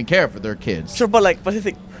 He didn't even care for their kids. Sure, but the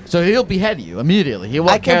thing... So he'll behead you immediately. He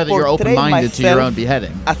won't care that you're open-minded to your own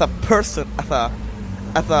beheading. As a person,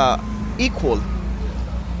 as a equal,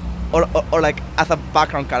 or like as a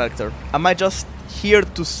background character. Am I just here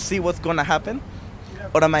to see what's gonna happen,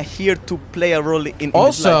 or am I here to play a role in?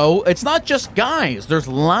 Also, it's not just guys. There's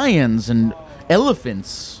lions and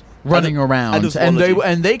elephants running around,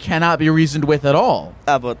 and they cannot be reasoned with at all.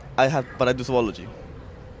 But I do zoology.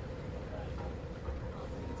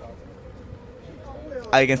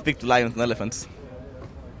 I can speak to lions and elephants.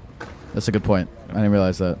 That's a good point. I didn't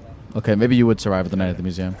realize that. Okay, maybe you would survive the night at the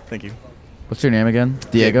museum. Thank you. What's your name again?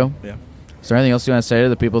 Diego? Yeah. Is there anything else you want to say to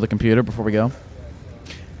the people at the computer before we go?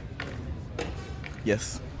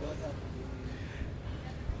 Yes.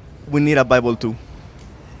 We need a Bible too.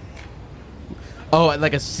 Oh,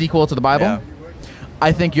 like a sequel to the Bible? Yeah.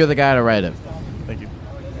 I think you're the guy to write it. Thank you.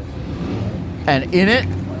 And in it,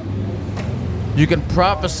 you can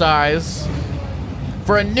prophesize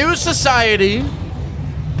for a new society,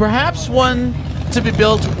 perhaps one to be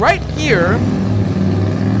built right here,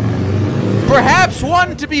 perhaps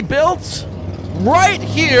one to be built right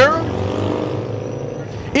here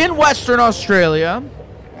in Western Australia,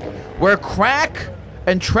 where crack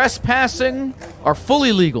and trespassing are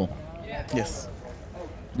fully legal. Yes.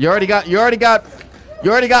 You already got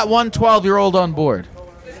one 12-year-old on board.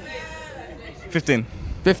 15.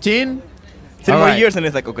 15? 3 more years and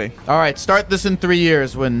it's like, okay. All right, start this in 3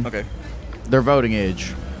 years when Okay. they're voting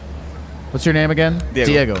age. What's your name again?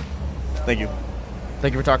 Diego. Thank you.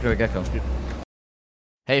 Thank you for talking to the gecko.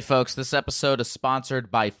 Hey, folks, this episode is sponsored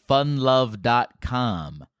by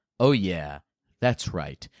funlove.com. Oh, yeah, that's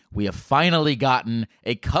right. We have finally gotten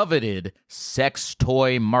a coveted sex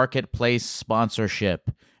toy marketplace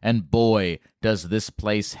sponsorship. And boy, does this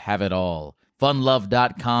place have it all.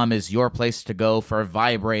 Funlove.com is your place to go for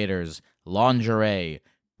vibrators, lingerie,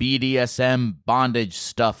 BDSM bondage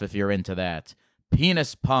stuff if you're into that,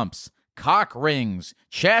 penis pumps, cock rings,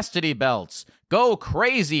 chastity belts. Go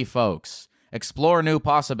crazy, folks. Explore new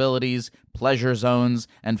possibilities, pleasure zones,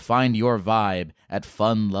 and find your vibe at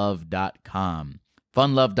funlove.com.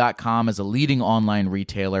 Funlove.com is a leading online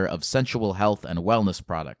retailer of sensual health and wellness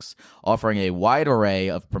products, offering a wide array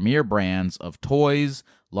of premier brands of toys,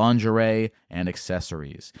 lingerie, and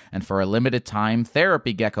accessories. And for a limited time,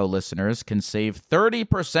 Therapy Gecko listeners can save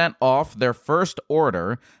 30% off their first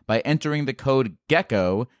order by entering the code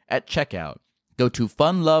GECKO at checkout. Go to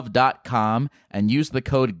funlove.com and use the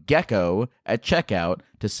code GECKO at checkout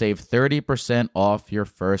to save 30% off your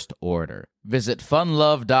first order. Visit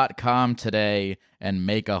funlove.com today and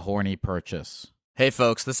make a horny purchase. Hey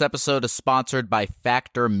folks, this episode is sponsored by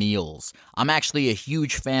Factor Meals. I'm actually a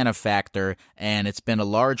huge fan of Factor, and it's been a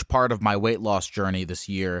large part of my weight loss journey this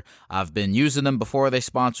year. I've been using them before they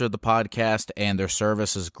sponsored the podcast, and their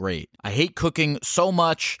service is great. I hate cooking so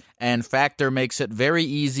much, and Factor makes it very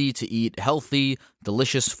easy to eat healthy,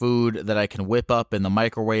 delicious food that I can whip up in the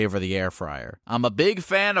microwave or the air fryer. I'm a big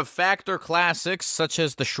fan of Factor classics such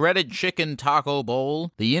as the shredded chicken taco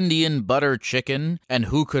bowl, the Indian butter chicken, and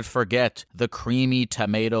who could forget the creamy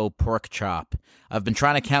tomato pork chop. I've been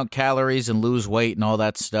trying to count calories and lose weight and all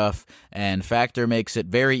that stuff, and Factor makes it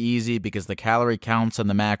very easy because the calorie counts and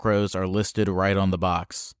the macros are listed right on the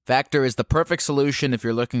box. Factor is the perfect solution if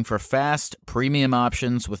you're looking for fast, premium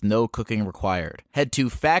options with no cooking required. Head to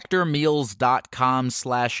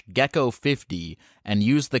factormeals.com/gecko50 and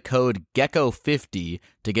use the code GECKO50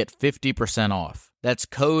 to get 50% off. That's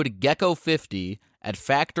code GECKO50 at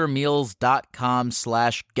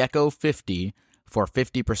factormeals.com/gecko50 for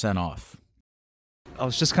 50% off. I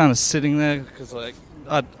was just kind of sitting there because, like,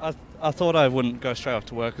 I thought I wouldn't go straight off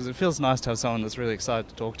to work because it feels nice to have someone that's really excited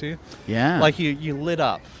to talk to you. Yeah. Like, you lit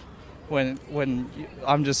up when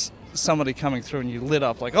I'm just somebody coming through and you lit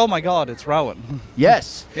up like, oh my God, it's Rowan.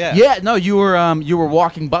 Yes. Yeah. Yeah. No, you were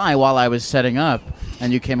walking by while I was setting up,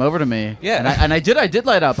 and you came over to me. Yeah. And I did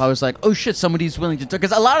light up. I was like, oh shit, somebody's willing to talk.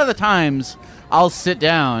 Because a lot of the times I'll sit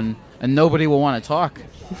down and nobody will want to talk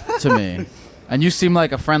to me. And you seem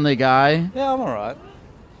like a friendly guy. Yeah, I'm all right.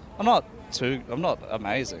 I'm not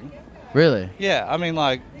amazing. Really? Yeah, I mean,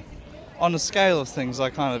 like, on the scale of things,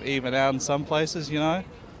 I kind of even out in some places, you know?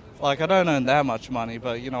 Like, I don't earn that much money,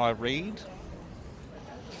 but, you know, I read.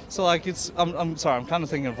 So, like, I'm sorry, I'm kind of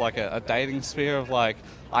thinking of, like, a dating sphere of, like,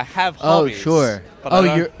 I have hobbies. Oh, sure.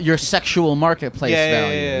 But your sexual marketplace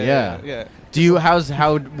value. Yeah. Do you,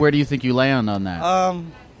 where do you think you land on that?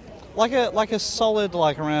 Like a solid,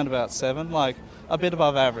 like, around about 7, like, a bit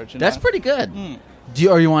above average. That's pretty good. Mm.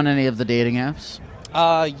 Are you on any of the dating apps?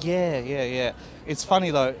 Yeah. It's funny,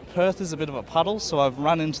 though. Perth is a bit of a puddle, so I've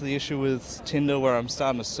run into the issue with Tinder where I'm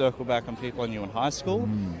starting to circle back on people I knew in high school,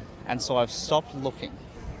 and so I've stopped looking.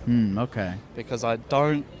 Okay. Because I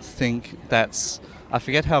don't think that's... I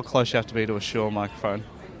forget how close you have to be to a Shure microphone.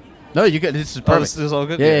 No, you good. This is perfect. This is all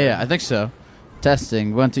good? Yeah, I think so.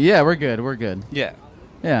 Testing. Yeah, we're good. Yeah.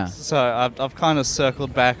 Yeah. So I've kind of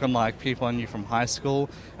circled back on, like, people I knew from high school,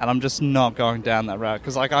 and I'm just not going down that route.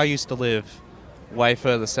 Because, like, I used to live way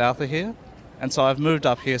further south of here, and so I've moved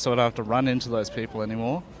up here so I don't have to run into those people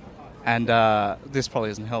anymore. And this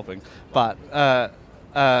probably isn't helping. But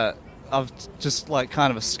I've just like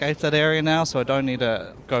kind of escaped that area now, so I don't need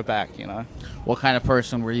to go back, you know. What kind of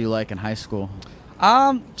person were you like in high school?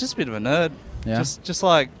 Just a bit of a nerd. Yeah. Just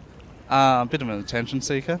like a bit of an attention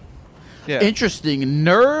seeker. Yeah. Interesting.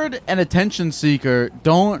 Nerd and attention seeker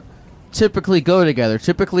don't typically go together.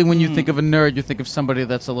 Typically, when you think of a nerd, you think of somebody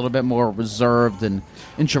that's a little bit more reserved and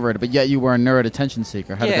introverted. But yet, you were a nerd attention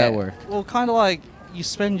seeker. How did that work? Well, kind of like you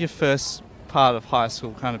spend your first part of high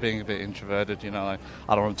school kind of being a bit introverted, you know, like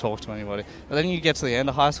I don't want to talk to anybody. But then you get to the end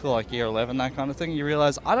of high school, like year 11, that kind of thing, you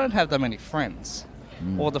realize I don't have that many friends.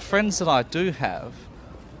 Or the friends that I do have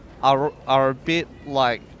are a bit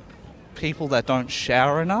like people that don't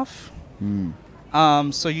shower enough.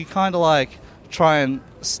 So you kind of like try and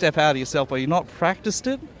step out of yourself, but you're not practiced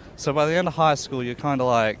it. So by the end of high school, you're kind of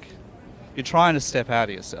like, you're trying to step out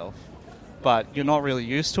of yourself, but you're not really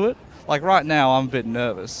used to it. Like right now, I'm a bit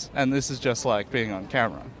nervous, and this is just like being on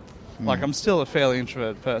camera. Like I'm still a fairly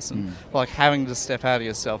introverted person. Like having to step out of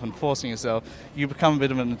yourself and forcing yourself, you become a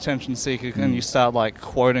bit of an attention seeker, and you start like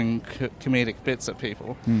quoting comedic bits at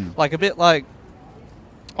people. Like a bit like,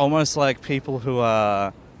 almost like people who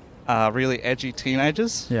are really edgy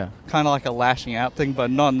teenagers. Yeah. Kind of like a lashing out thing, but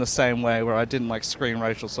not in the same way where I didn't like scream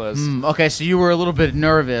racial slurs. Okay, so you were a little bit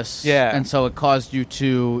nervous. Yeah. And so it caused you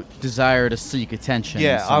to desire to seek attention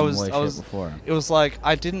in some way, shape, or form. It was like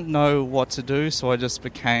I didn't know what to do, so I just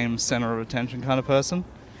became center of attention kind of person.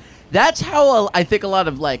 That's how I think a lot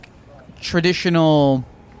of like traditional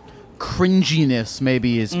cringiness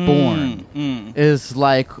maybe is born. Is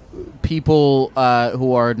like people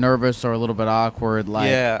who are nervous or a little bit awkward,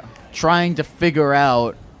 like trying to figure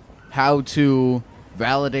out how to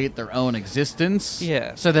validate their own existence.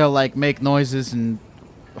 Yeah. So they'll like make noises and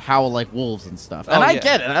howl like wolves and stuff. And I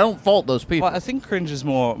get it. I don't fault those people. Well, I think cringe is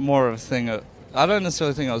more of a thing of, I don't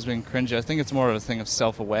necessarily think I was being cringy. I think it's more of a thing of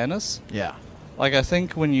self-awareness. Yeah. Like I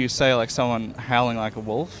think when you say like someone howling like a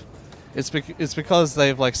wolf, it's because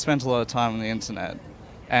they've like spent a lot of time on the internet,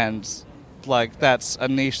 and like that's a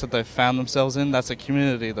niche that they've found themselves in. That's a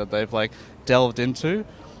community that they've like delved into,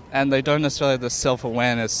 and they don't necessarily have the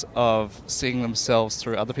self-awareness of seeing themselves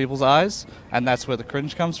through other people's eyes, and that's where the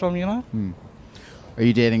cringe comes from, you know? Are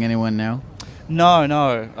you dating anyone now? No.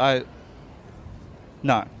 No.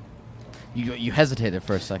 You hesitated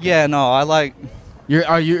for a second. Yeah, no, I like... You're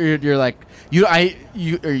like...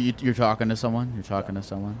 You're talking to someone? You're talking to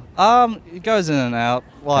someone? It goes in and out.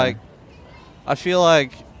 Like, I feel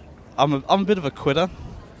like I'm a bit of a quitter.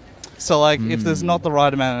 So, like, if there's not the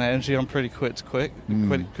right amount of energy, I'm pretty quick.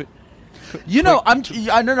 You know,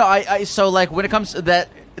 so, like, when it comes to that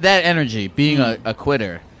energy, being a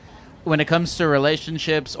quitter, when it comes to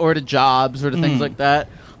relationships or to jobs or to things like that,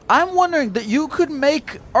 I'm wondering that you could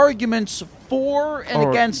make arguments for and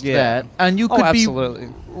against that, and you could be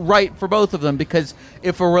right for both of them, because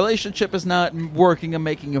if a relationship is not working and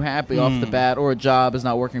making you happy off the bat, or a job is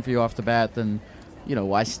not working for you off the bat, then, you know,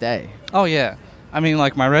 why stay? Oh, yeah. I mean,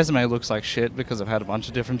 like, my resume looks like shit because I've had a bunch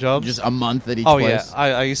of different jobs. Just a month at each place? Oh,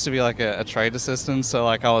 yeah. I used to be, like, a trade assistant, so,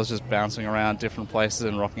 like, I was just bouncing around different places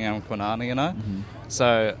in Rockingham and Kwinana, you know?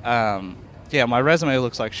 So, yeah, my resume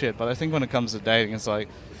looks like shit, but I think when it comes to dating, it's, like,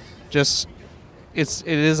 just... It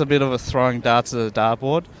is a bit of a throwing darts at a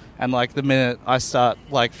dartboard, and, like, the minute I start,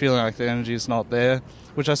 like, feeling like the energy is not there,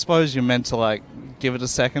 which I suppose you're meant to, like, give it a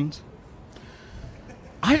second...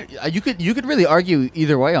 You could really argue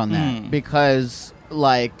either way on that, because,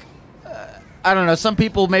 like, I don't know, some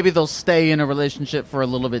people, maybe they'll stay in a relationship for a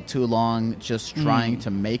little bit too long just trying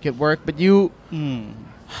to make it work, but you...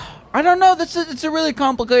 I don't know, it's a really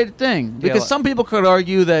complicated thing, because some people could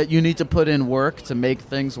argue that you need to put in work to make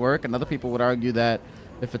things work, and other people would argue that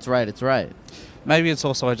if it's right, it's right. Maybe it's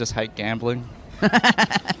also I just hate gambling.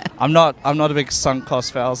 I'm not a big sunk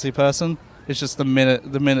cost fallacy person. It's just the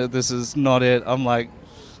minute this is not it, I'm like...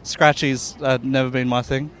 Scratchy's never been my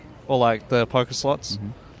thing, or like the poker slots.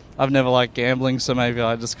 I've never liked gambling, so maybe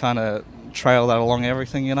I just kind of trail that along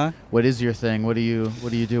everything, you know. What is your thing? What do you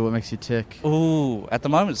do? What makes you tick? Ooh, at the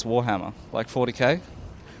moment it's Warhammer, like 40k.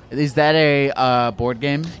 Is that a board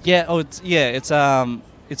game? Yeah. Oh, it's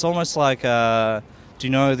almost like do you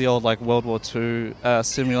know the old like World War II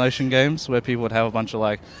simulation games where people would have a bunch of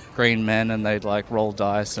like green men and they'd like roll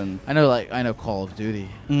dice and I know Call of Duty.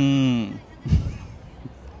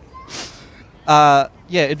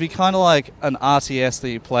 Yeah, it'd be kind of like an RTS that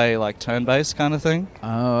you play like turn-based kind of thing.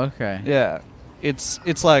 Oh, okay. Yeah,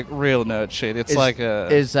 it's like real nerd shit. It's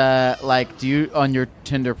do you on your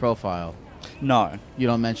Tinder profile? No, you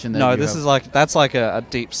don't mention that. No, that's like a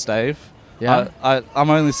deep stave. Yeah, I'm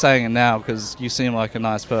only saying it now because you seem like a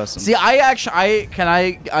nice person. See, I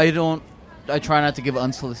don't I try not to give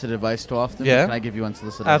unsolicited advice too often. Yeah. Can I give you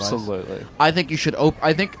unsolicited advice? Absolutely. I think you should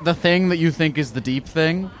I think the thing that you think is the deep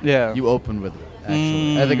thing, you open with it,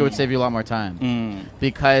 actually. I think it would save you a lot more time.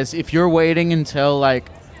 Because if you're waiting until, like,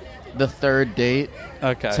 the third date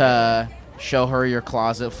to show her your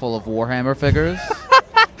closet full of Warhammer figures...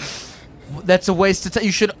 That's a waste of time.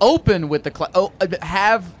 You should open with the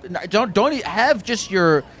don't have just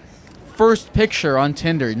your first picture on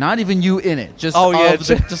Tinder. Not even you in it. Just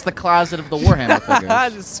just the closet of the Warhammer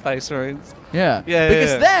figures. Just Space Marines. Yeah.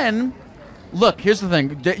 Because then, look, here's the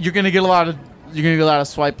thing. You're gonna get a lot of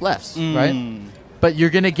swipe lefts, right? But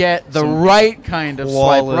you're gonna get the right kind of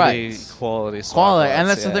swipe rights. Quality swipe rights. And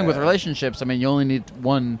that's the thing with relationships. I mean, you only need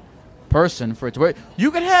one person for it to work.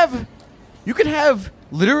 You could have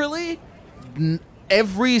literally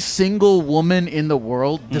every single woman in the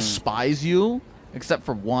world despise you except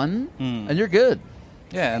for one, and you're good.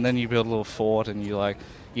 Yeah, and then you build a little fort, and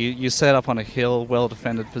you set up on a hill,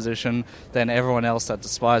 well-defended position. Then everyone else that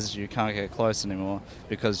despises you can't get close anymore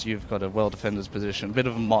because you've got a well-defended position. A bit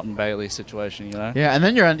of a Mott and Bailey situation, you know? Yeah, and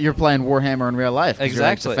then you're playing Warhammer in real life. Exactly. You're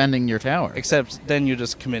like defending your tower. Except then you're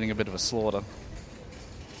just committing a bit of a slaughter.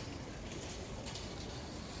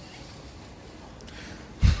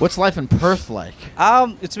 What's life in Perth like?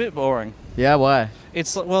 It's a bit boring. Yeah, why?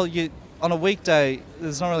 It's on a weekday,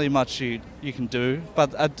 there's not really much you can do.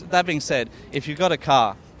 But that being said, if you've got a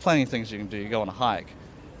car, plenty of things you can do. You go on a hike.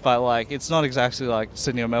 But, like, it's not exactly like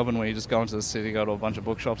Sydney or Melbourne where you just go into the city, go to a bunch of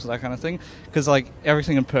bookshops and that kind of thing. Because, like,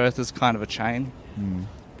 everything in Perth is kind of a chain.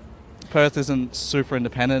 Perth isn't super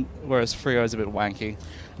independent, whereas Freo is a bit wanky.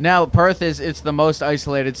 Now, Perth it's the most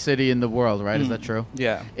isolated city in the world, right? Is that true?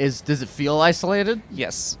 Yeah. Does it feel isolated?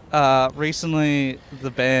 Yes. Recently, the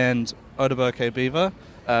band Otoboke Beaver,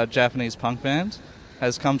 a Japanese punk band,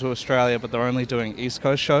 has come to Australia, but they're only doing East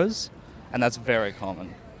Coast shows, and that's very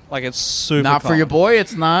common. Like, it's super Not common. for your boy,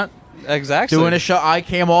 it's not. Exactly. Doing a show, I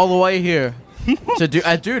came all the way here to do...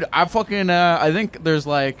 dude, I fucking... I think there's,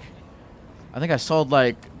 like... I think I sold,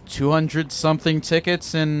 like, 200-something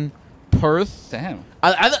tickets in Perth. Damn.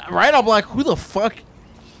 Right? I'm like, who the fuck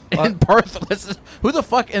in Perth? Who the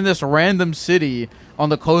fuck in this random city on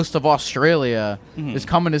the coast of Australia is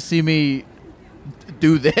coming to see me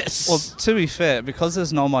do this? Well, to be fair, because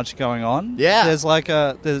there's not much going on. Yeah. There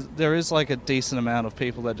is like a decent amount of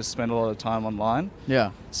people that just spend a lot of time online.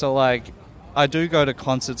 Yeah. So, like, I do go to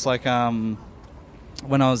concerts. Like, when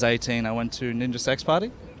I was 18, I went to Ninja Sex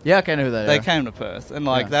Party. Yeah, I know who that is. They came to Perth, and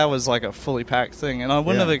that was like a fully packed thing, and I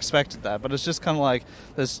wouldn't have expected that. But it's just kind of like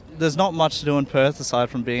there's not much to do in Perth aside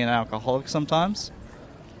from being an alcoholic sometimes,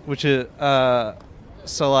 which is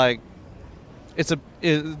so like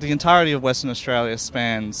the entirety of Western Australia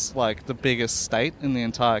spans like the biggest state in the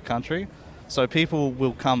entire country, so people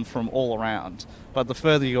will come from all around. But the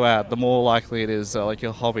further you go out, the more likely it is like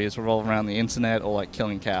your hobbies revolve around the internet or like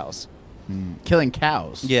killing cows. Killing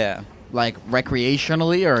cows? Yeah. Like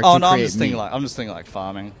recreationally, or I'm just thinking like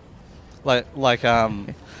farming,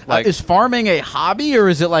 is farming a hobby, or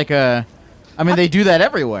is it like a? I mean, they do that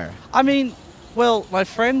everywhere. I mean, well, my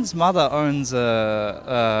friend's mother owns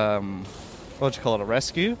a a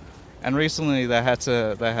rescue, and recently they had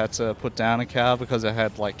to put down a cow because it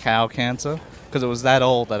had like cow cancer, because it was that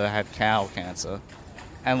old that it had cow cancer,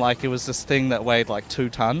 and like it was this thing that weighed like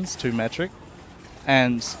 2 metric,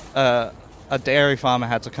 and a dairy farmer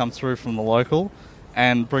had to come through from the local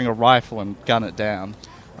and bring a rifle and gun it down.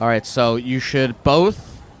 All right, so you should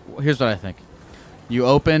both... Here's what I think. You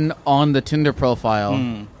open on the Tinder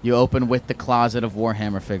profile, you open with the closet of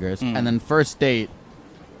Warhammer figures, and then first date,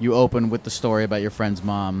 you open with the story about your friend's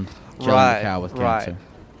mom killing the cow with cancer.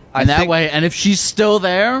 And that way, and if she's still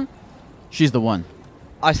there, she's the one.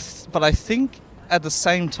 But I think at the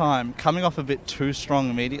same time, coming off a bit too strong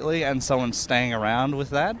immediately and someone staying around with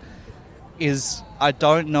that, I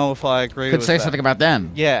don't know if I agree with that. Could say something about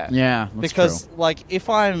them. Yeah. Yeah, that's because, true. like, if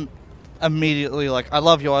I'm immediately like, I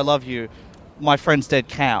love you, my friend's dead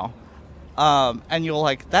cow, and you're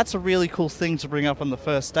like, that's a really cool thing to bring up on the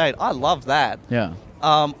first date. I love that. Yeah.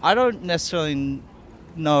 I don't necessarily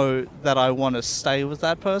know that I want to stay with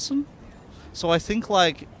that person. So I think,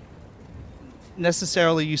 like,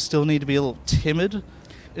 necessarily you still need to be a little timid.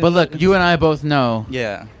 But look, you and I both know.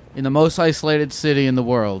 Yeah. In the most isolated city in the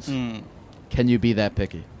world, can you be that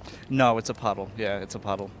picky? No, it's a puddle. Yeah, it's a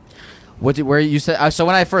puddle. Where you said? So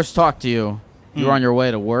when I first talked to you, you were on your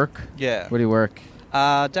way to work. Yeah. Where do you work?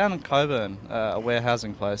 Down in Coburn, a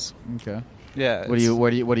warehousing place. Okay. Yeah. What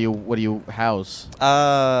do you house?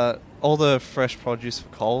 All the fresh produce for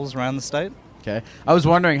Coles around the state. Okay. I was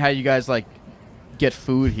wondering how you guys like get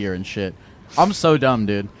food here and shit. I'm so dumb,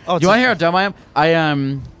 dude. Oh, do you want to hear how dumb I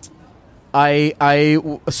am? I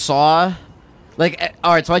saw, like,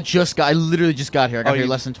 all right, so I literally just got here. I got here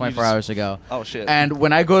less than 24 hours ago. Oh, shit. And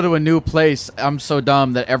when I go to a new place, I'm so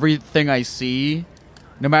dumb that everything I see,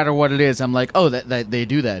 no matter what it is, I'm like, oh, that they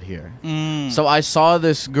do that here. So I saw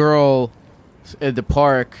this girl at the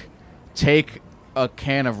park take a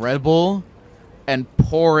can of Red Bull and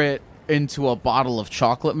pour it into a bottle of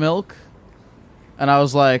chocolate milk. And I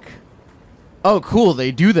was like, oh, cool,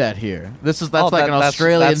 they do that here. That's an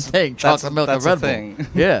Australian thing, chocolate milk and Red Bull.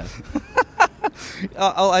 Yeah.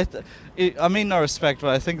 I mean, no respect, but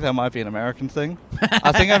I think that might be an American thing.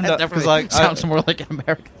 I think I'm definitely sounds more like an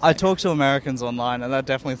American thing. I talk to Americans online, and that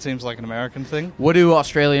definitely seems like an American thing. What do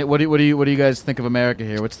you guys think of America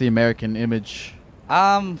here? What's the American image?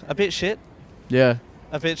 A bit shit. Yeah.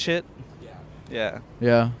 A bit shit. Yeah.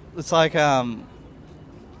 Yeah. It's like, I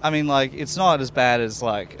mean, like, it's not as bad as,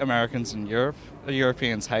 like, Americans in Europe.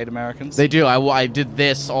 Europeans hate Americans. They do. I did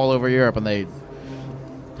this all over Europe, and they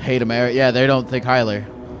hate America. Yeah, they don't think highly.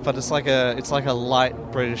 But it's like a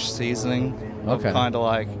light British seasoning of kind of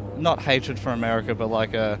like, not hatred for America, but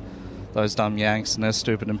like those dumb Yanks and their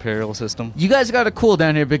stupid imperial system. You guys got it cool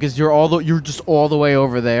down here because you're just all the way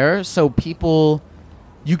over there, so people,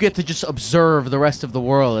 you get to just observe the rest of the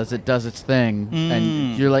world as it does its thing,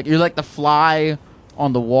 and you're like the fly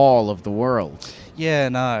on the wall of the world. Yeah,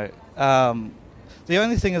 no. The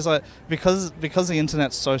only thing is, like, because the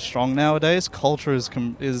internet's so strong nowadays, culture is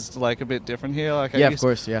like a bit different here. Like, of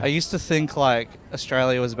course. I used to think like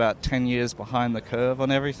Australia was about 10 years behind the curve on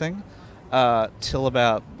everything, till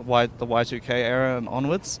about the Y2K era and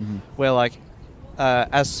onwards, where like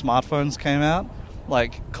as smartphones came out,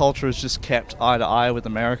 like culture is just kept eye to eye with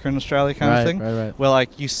America and Australia kind of thing. Right. Where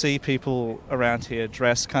like you see people around here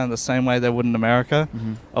dressed kind of the same way they would in America,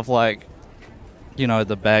 of like, you know,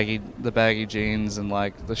 the baggy jeans and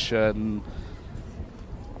like the shirt and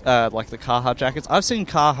like the Carhartt jackets. I've seen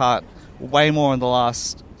Carhartt way more in the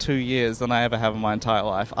last 2 years than I ever have in my entire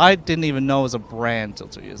life. I didn't even know it was a brand till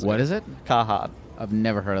 2 years ago. What is it? Carhartt. I've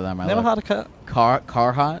never heard of that in my life. Never heard of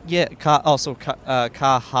Carhartt? Yeah,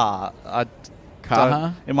 Carhartt.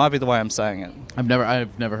 Carhartt? It might be the way I'm saying it. I've never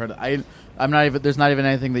heard of it. I'm not even. There's not even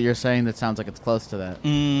anything that you're saying that sounds like it's close to that.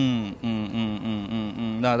 No,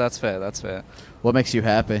 that's fair. That's fair. What makes you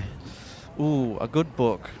happy? Ooh, a good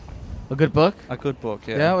book. A good book? A good book.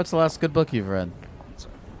 Yeah. Yeah. What's the last good book you've read?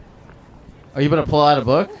 Are you going to pull out a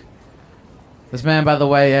book? This man, by the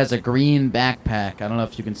way, has a green backpack. I don't know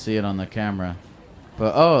if you can see it on the camera,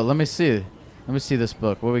 but let me see. Let me see this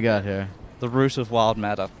book. What we got here? The Root of Wild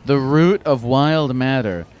Matter. The Root of Wild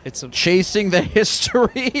Matter. It's chasing the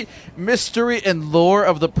history, mystery, and lore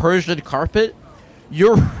of the Persian carpet.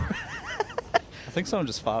 You're. I think someone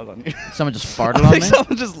just farted on you. Someone just farted on me? I think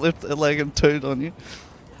someone just lifted a leg and tooted on you.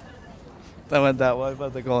 They went that way,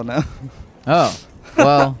 but they're gone now. Oh,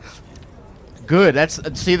 well, good.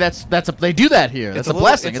 They do that here. That's a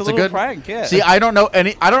blessing. It's a good prank. Yeah. See, I don't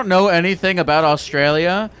know anything about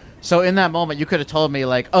Australia. So in that moment, you could have told me,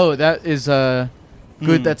 like, oh, that is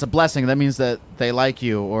good. That's a blessing. That means that they like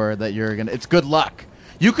you, or that you're gonna. It's good luck.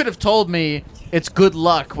 You could have told me it's good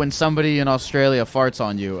luck when somebody in Australia farts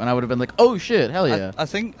on you, and I would have been like, oh shit, hell yeah. I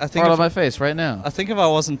think fart on my face right now. I think if I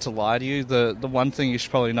wasn't to lie to you, the one thing you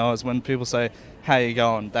should probably know is when people say, "How you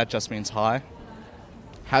going?" that just means hi.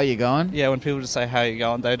 How you going? Yeah, when people just say, "How you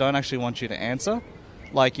going?" they don't actually want you to answer.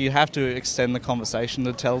 Like, you have to extend the conversation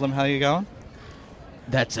to tell them how you're going.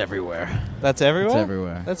 That's everywhere. That's everywhere? That's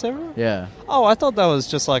everywhere. That's everywhere? Yeah. Oh, I thought that was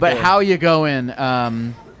just like... But how you going,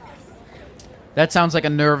 that sounds like a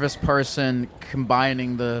nervous person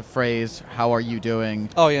combining the phrase, how are you doing?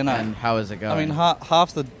 Oh, yeah, no. And how is it going? I mean,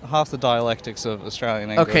 half the dialectics of Australian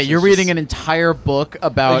English. Okay, you're reading an entire book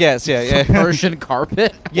about Persian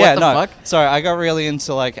carpet? Yeah, what the fuck? Sorry, I got really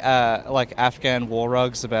into, like Afghan war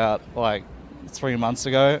rugs about, 3 months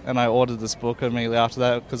ago, and I ordered this book immediately after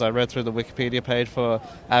that because I read through the Wikipedia page for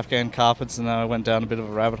Afghan carpets, and then I went down a bit of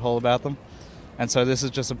a rabbit hole about them. And so this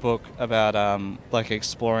is just a book about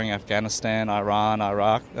exploring Afghanistan, Iran,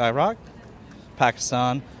 Iraq,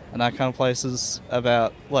 Pakistan, and that kind of places,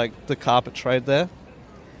 about the carpet trade there.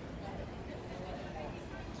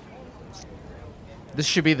 This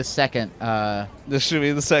should be the second. This should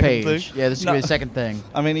be the second page. thing. Yeah, this should be the second thing.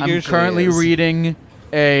 I mean, I'm currently reading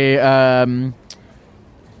a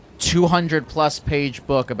 200 plus page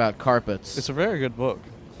book about carpets. It's a very good book.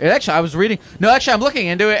 I'm looking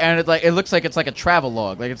into it, and it looks like it's like a travel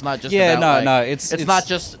log. Like, it's not just it's not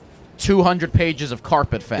just 200 pages of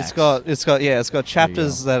carpet facts. It's got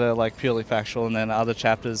chapters that are purely factual, and then other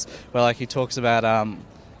chapters where he talks about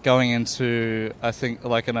going into, I think,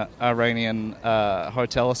 like an Iranian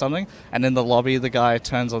hotel or something, and in the lobby the guy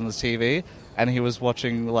turns on the TV and he was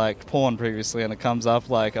watching like porn previously, and it comes up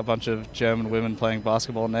like a bunch of German women playing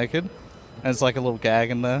basketball naked, and it's like a little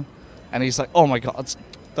gag in there, and he's like, oh my god, it's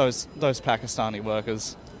those Pakistani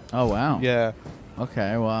workers. Oh wow. Yeah.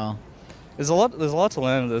 Okay, well, there's a lot to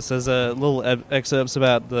learn in this. There's a little excerpts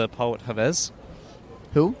about the poet Hafez.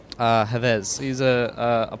 Who? Hafez. He's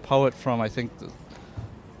a poet from, I think,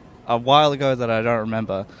 a while ago that I don't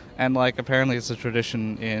remember, and like apparently it's a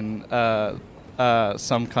tradition in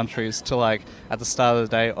some countries to, like, at the start of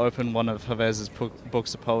the day open one of Havez's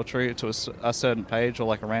books of poetry to a certain page, or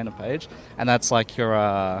like a random page, and that's like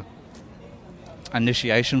your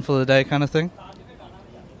initiation for the day kind of thing.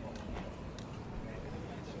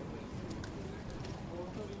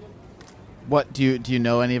 What do you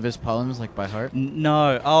know any of his poems like by heart?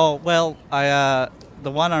 No. Oh well,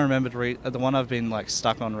 the one I remembered, the one I've been like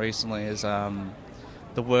stuck on recently is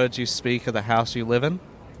the words you speak are the house you live in.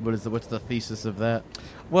 What's the thesis of that?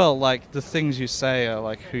 Well, like the things you say are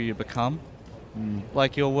like who you become.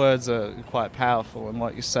 Like your words are quite powerful, and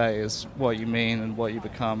what you say is what you mean and what you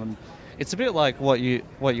become. And it's a bit like what you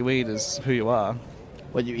eat is who you are.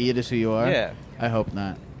 What you eat is who you are? Yeah. I hope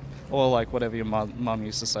not. Or like whatever your mum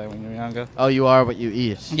used to say when you were younger. Oh, you are what you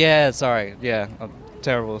eat. Yeah, sorry. Yeah, I'm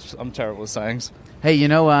terrible with sayings. Hey, you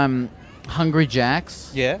know, Hungry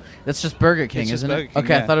Jack's? Yeah. That's just Burger King, it's isn't Burger it? King,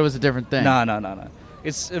 Okay, yeah. I thought it was a different thing. No.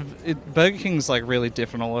 Burger King's like really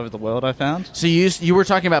different all over the world, I found. So you were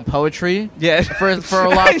talking about poetry? Yeah. For a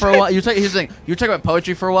while. You were talking about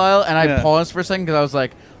poetry for a while, and I paused for a second because I was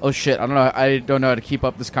like, oh shit, I don't know how to keep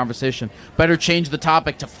up this conversation. Better change the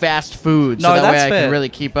topic to fast food so that way I can really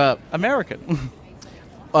keep up. American.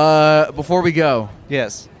 Before we go.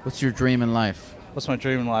 Yes. What's your dream in life? What's my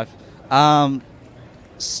dream in life?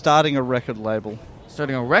 Starting a record label.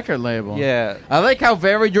 Starting a record label? Yeah. I like how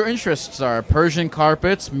varied your interests are. Persian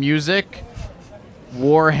carpets, music,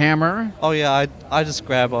 Warhammer. Oh yeah, I just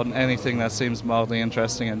grab on anything that seems mildly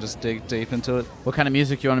interesting and just dig deep into it. What kind of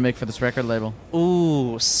music do you want to make for this record label?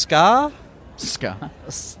 Ooh, ska? Ska.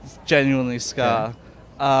 Genuinely ska.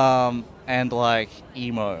 Okay. And like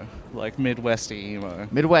emo. Like Midwest emo.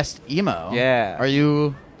 Midwest emo? Yeah. Are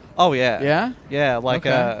you... Oh yeah. Yeah? Yeah, like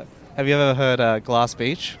have you ever heard Glass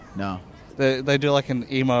Beach? No. They do like an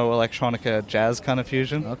emo electronica jazz kind of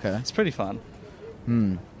fusion. Okay. It's pretty fun.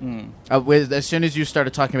 As soon as you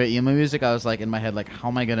started talking about emo music, I was like in my head, like, how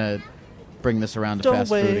am I gonna bring this around to fast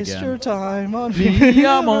food again? Don't waste your time on me.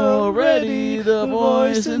 I'm already the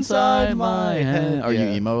voice inside my head. Are you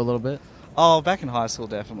emo a little bit? Oh, back in high school,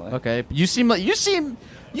 definitely. Okay, you seem like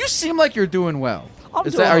you're doing well.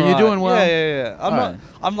 Are you doing well? Yeah.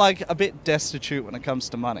 I'm like a bit destitute when it comes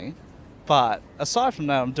to money, but aside from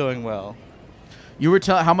that, I'm doing well. You were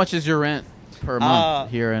how much is your rent per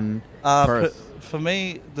month here in Perth? For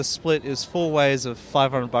me, the split is 4 ways of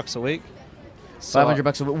 $500 a week. So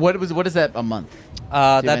 $500 a week. What is that a month?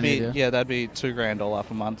 That'd be $2,000 all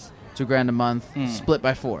up a month. $2,000 a month, split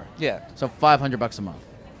by 4. Yeah. So $500 a month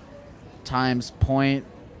times point.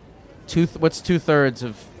 What's 2/3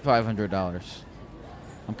 of $500?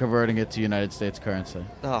 I'm converting it to United States currency.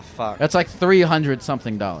 Oh fuck. That's like $300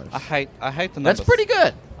 something. I hate the number. That's pretty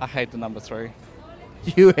good. I hate the number 3.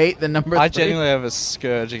 You hate the number 3? I genuinely have a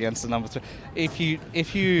scourge against the number 3. If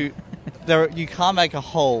you you can't make a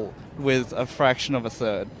whole with a fraction of a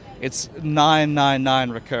third. It's 999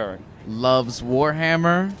 recurring. Loves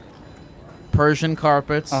Warhammer, Persian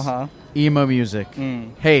carpets, emo music.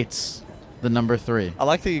 Hates the number 3. I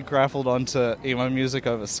like that you grappled onto emo music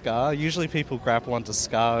over ska. Usually people grapple onto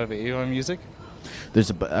ska over emo music. All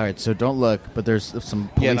right, so don't look, but there's some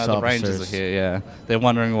police officers. The Rangers are here. Yeah, they're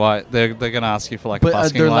wondering why. They're going to ask you for like a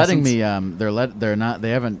busking license. They're letting me. They're not. They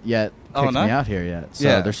haven't yet kicked me out here yet.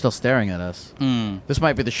 So they're still staring at us. This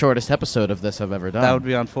might be the shortest episode of this I've ever done. That would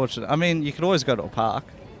be unfortunate. I mean, you could always go to a park.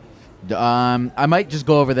 I might just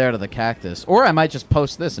go over there to the Cactus, or I might just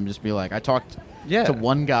post this and just be like, I talked to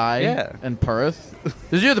one guy in Perth.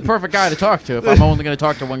 You're the perfect guy to talk to if I'm only going to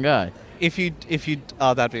talk to one guy. If you,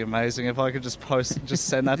 that'd be amazing. If I could just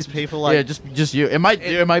send that to people. Like, just you. It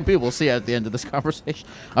might be. We'll see at the end of this conversation.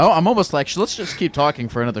 I'm almost like, let's just keep talking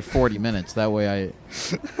for another 40 minutes. That way,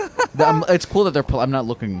 it's cool that they're. I'm not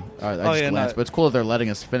looking. I just glanced, but it's cool that they're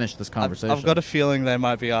letting us finish this conversation. I've got a feeling they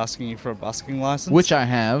might be asking you for a busking license, which I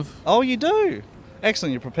have. Oh, you do.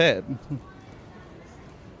 Excellent. You're prepared.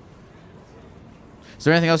 Is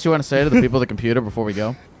there anything else you want to say to the people at the computer before we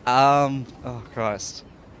go? Oh Christ.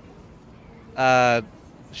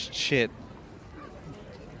 Shit.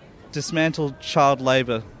 Dismantle child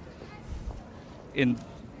labor in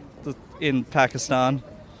Pakistan.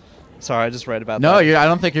 Sorry, I just read about that. No, I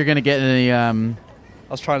don't think you're going to get any I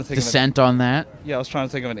was trying to think dissent on that. Yeah, I was trying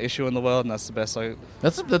to think of an issue in the world, and that's the best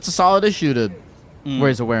That's a solid issue to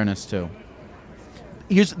raise awareness to.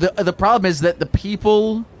 Here's the problem is that the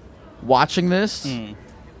people watching this,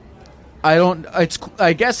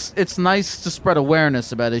 I guess it's nice to spread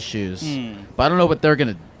awareness about issues, but I don't know what they're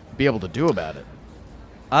going to be able to do about it.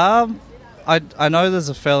 I know there's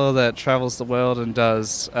a fellow that travels the world and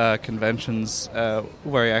does conventions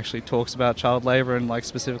where he actually talks about child labor in like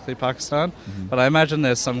specifically Pakistan. But I imagine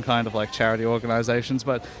there's some kind of like charity organizations.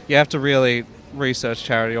 But you have to really research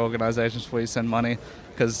charity organizations before you send money,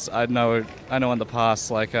 because I know in the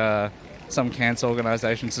past like some cancer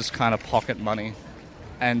organizations just kind of pocket money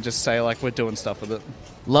and just say like we're doing stuff with it.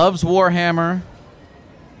 Loves Warhammer,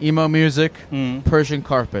 emo music, Persian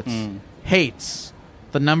carpets, hates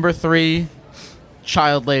the number 3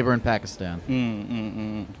 child labor in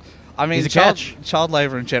Pakistan. I mean, child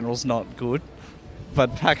labor in general is not good,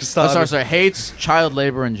 but Pakistan... Sorry, hates child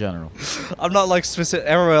labor in general. I'm not like specific.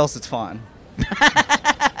 Everywhere else, it's fine.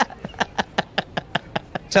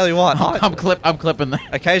 Tell you what, I'm clipping that.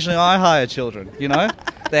 Occasionally, I hire children. You know,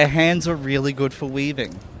 their hands are really good for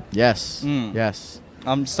weaving. Yes, yes.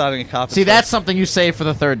 I'm starting a carpet. See, that's something you save for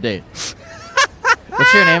the third date.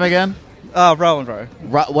 What's your name again? Rowan, bro.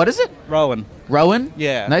 What is it? Rowan. Rowan?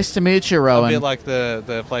 Yeah. Nice to meet you, Rowan. I'll be like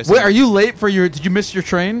the place. Wait, are you late for did you miss your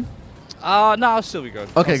train? No, I'll still be good.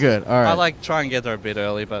 Okay, good. All right. I like try and get there a bit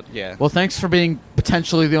early, but yeah. Well, thanks for being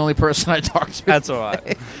potentially the only person I talked to. That's all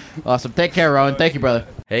right. Awesome. Take care, Rowan. Thank you, brother.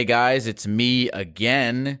 Hey, guys, it's me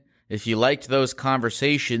again. If you liked those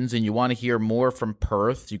conversations and you want to hear more from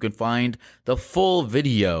Perth, you can find the full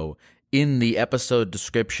video in the episode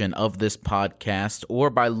description of this podcast, or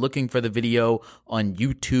by looking for the video on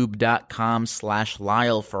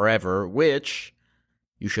youtube.com/LyleForever, which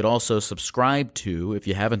you should also subscribe to if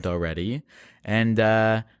you haven't already. And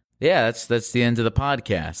that's the end of the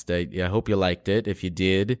podcast. I hope you liked it. If you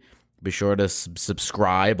did, be sure to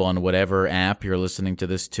subscribe on whatever app you're listening to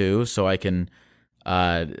this to, so I can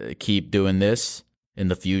keep doing this in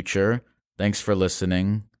the future. Thanks for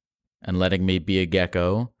listening and letting me be a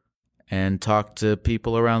gecko and talk to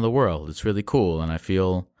people around the world. It's really cool, and I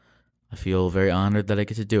feel very honored that I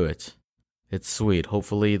get to do it. It's sweet.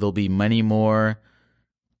 Hopefully there'll be many more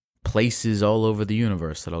places all over the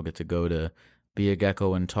universe that I'll get to go to be a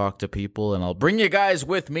gecko and talk to people, and I'll bring you guys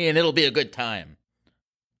with me, and it'll be a good time.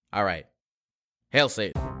 All right. Hail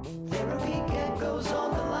Satan.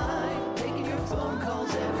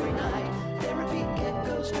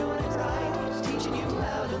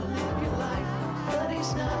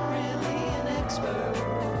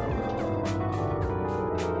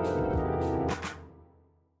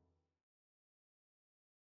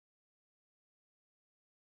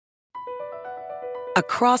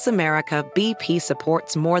 Across America, BP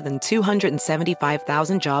supports more than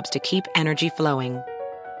 275,000 jobs to keep energy flowing.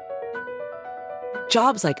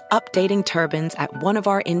 Jobs like updating turbines at one of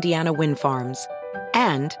our Indiana wind farms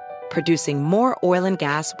and producing more oil and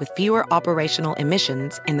gas with fewer operational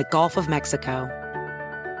emissions in the Gulf of Mexico.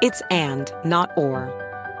 It's and, not or.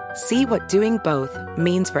 See what doing both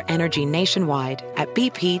means for energy nationwide at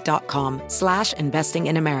bp.com/investing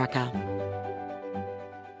in America.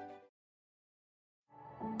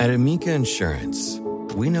 At Amica Insurance,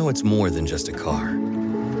 we know it's more than just a car.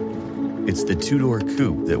 It's the two-door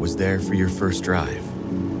coupe that was there for your first drive,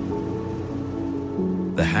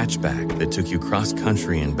 the hatchback that took you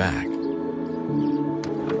cross-country and back,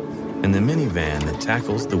 and the minivan that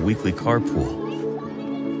tackles the weekly carpool.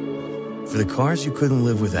 For the cars you couldn't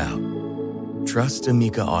live without, trust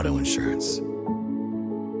Amica Auto Insurance.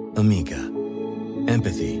 Amica,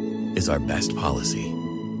 empathy is our best policy.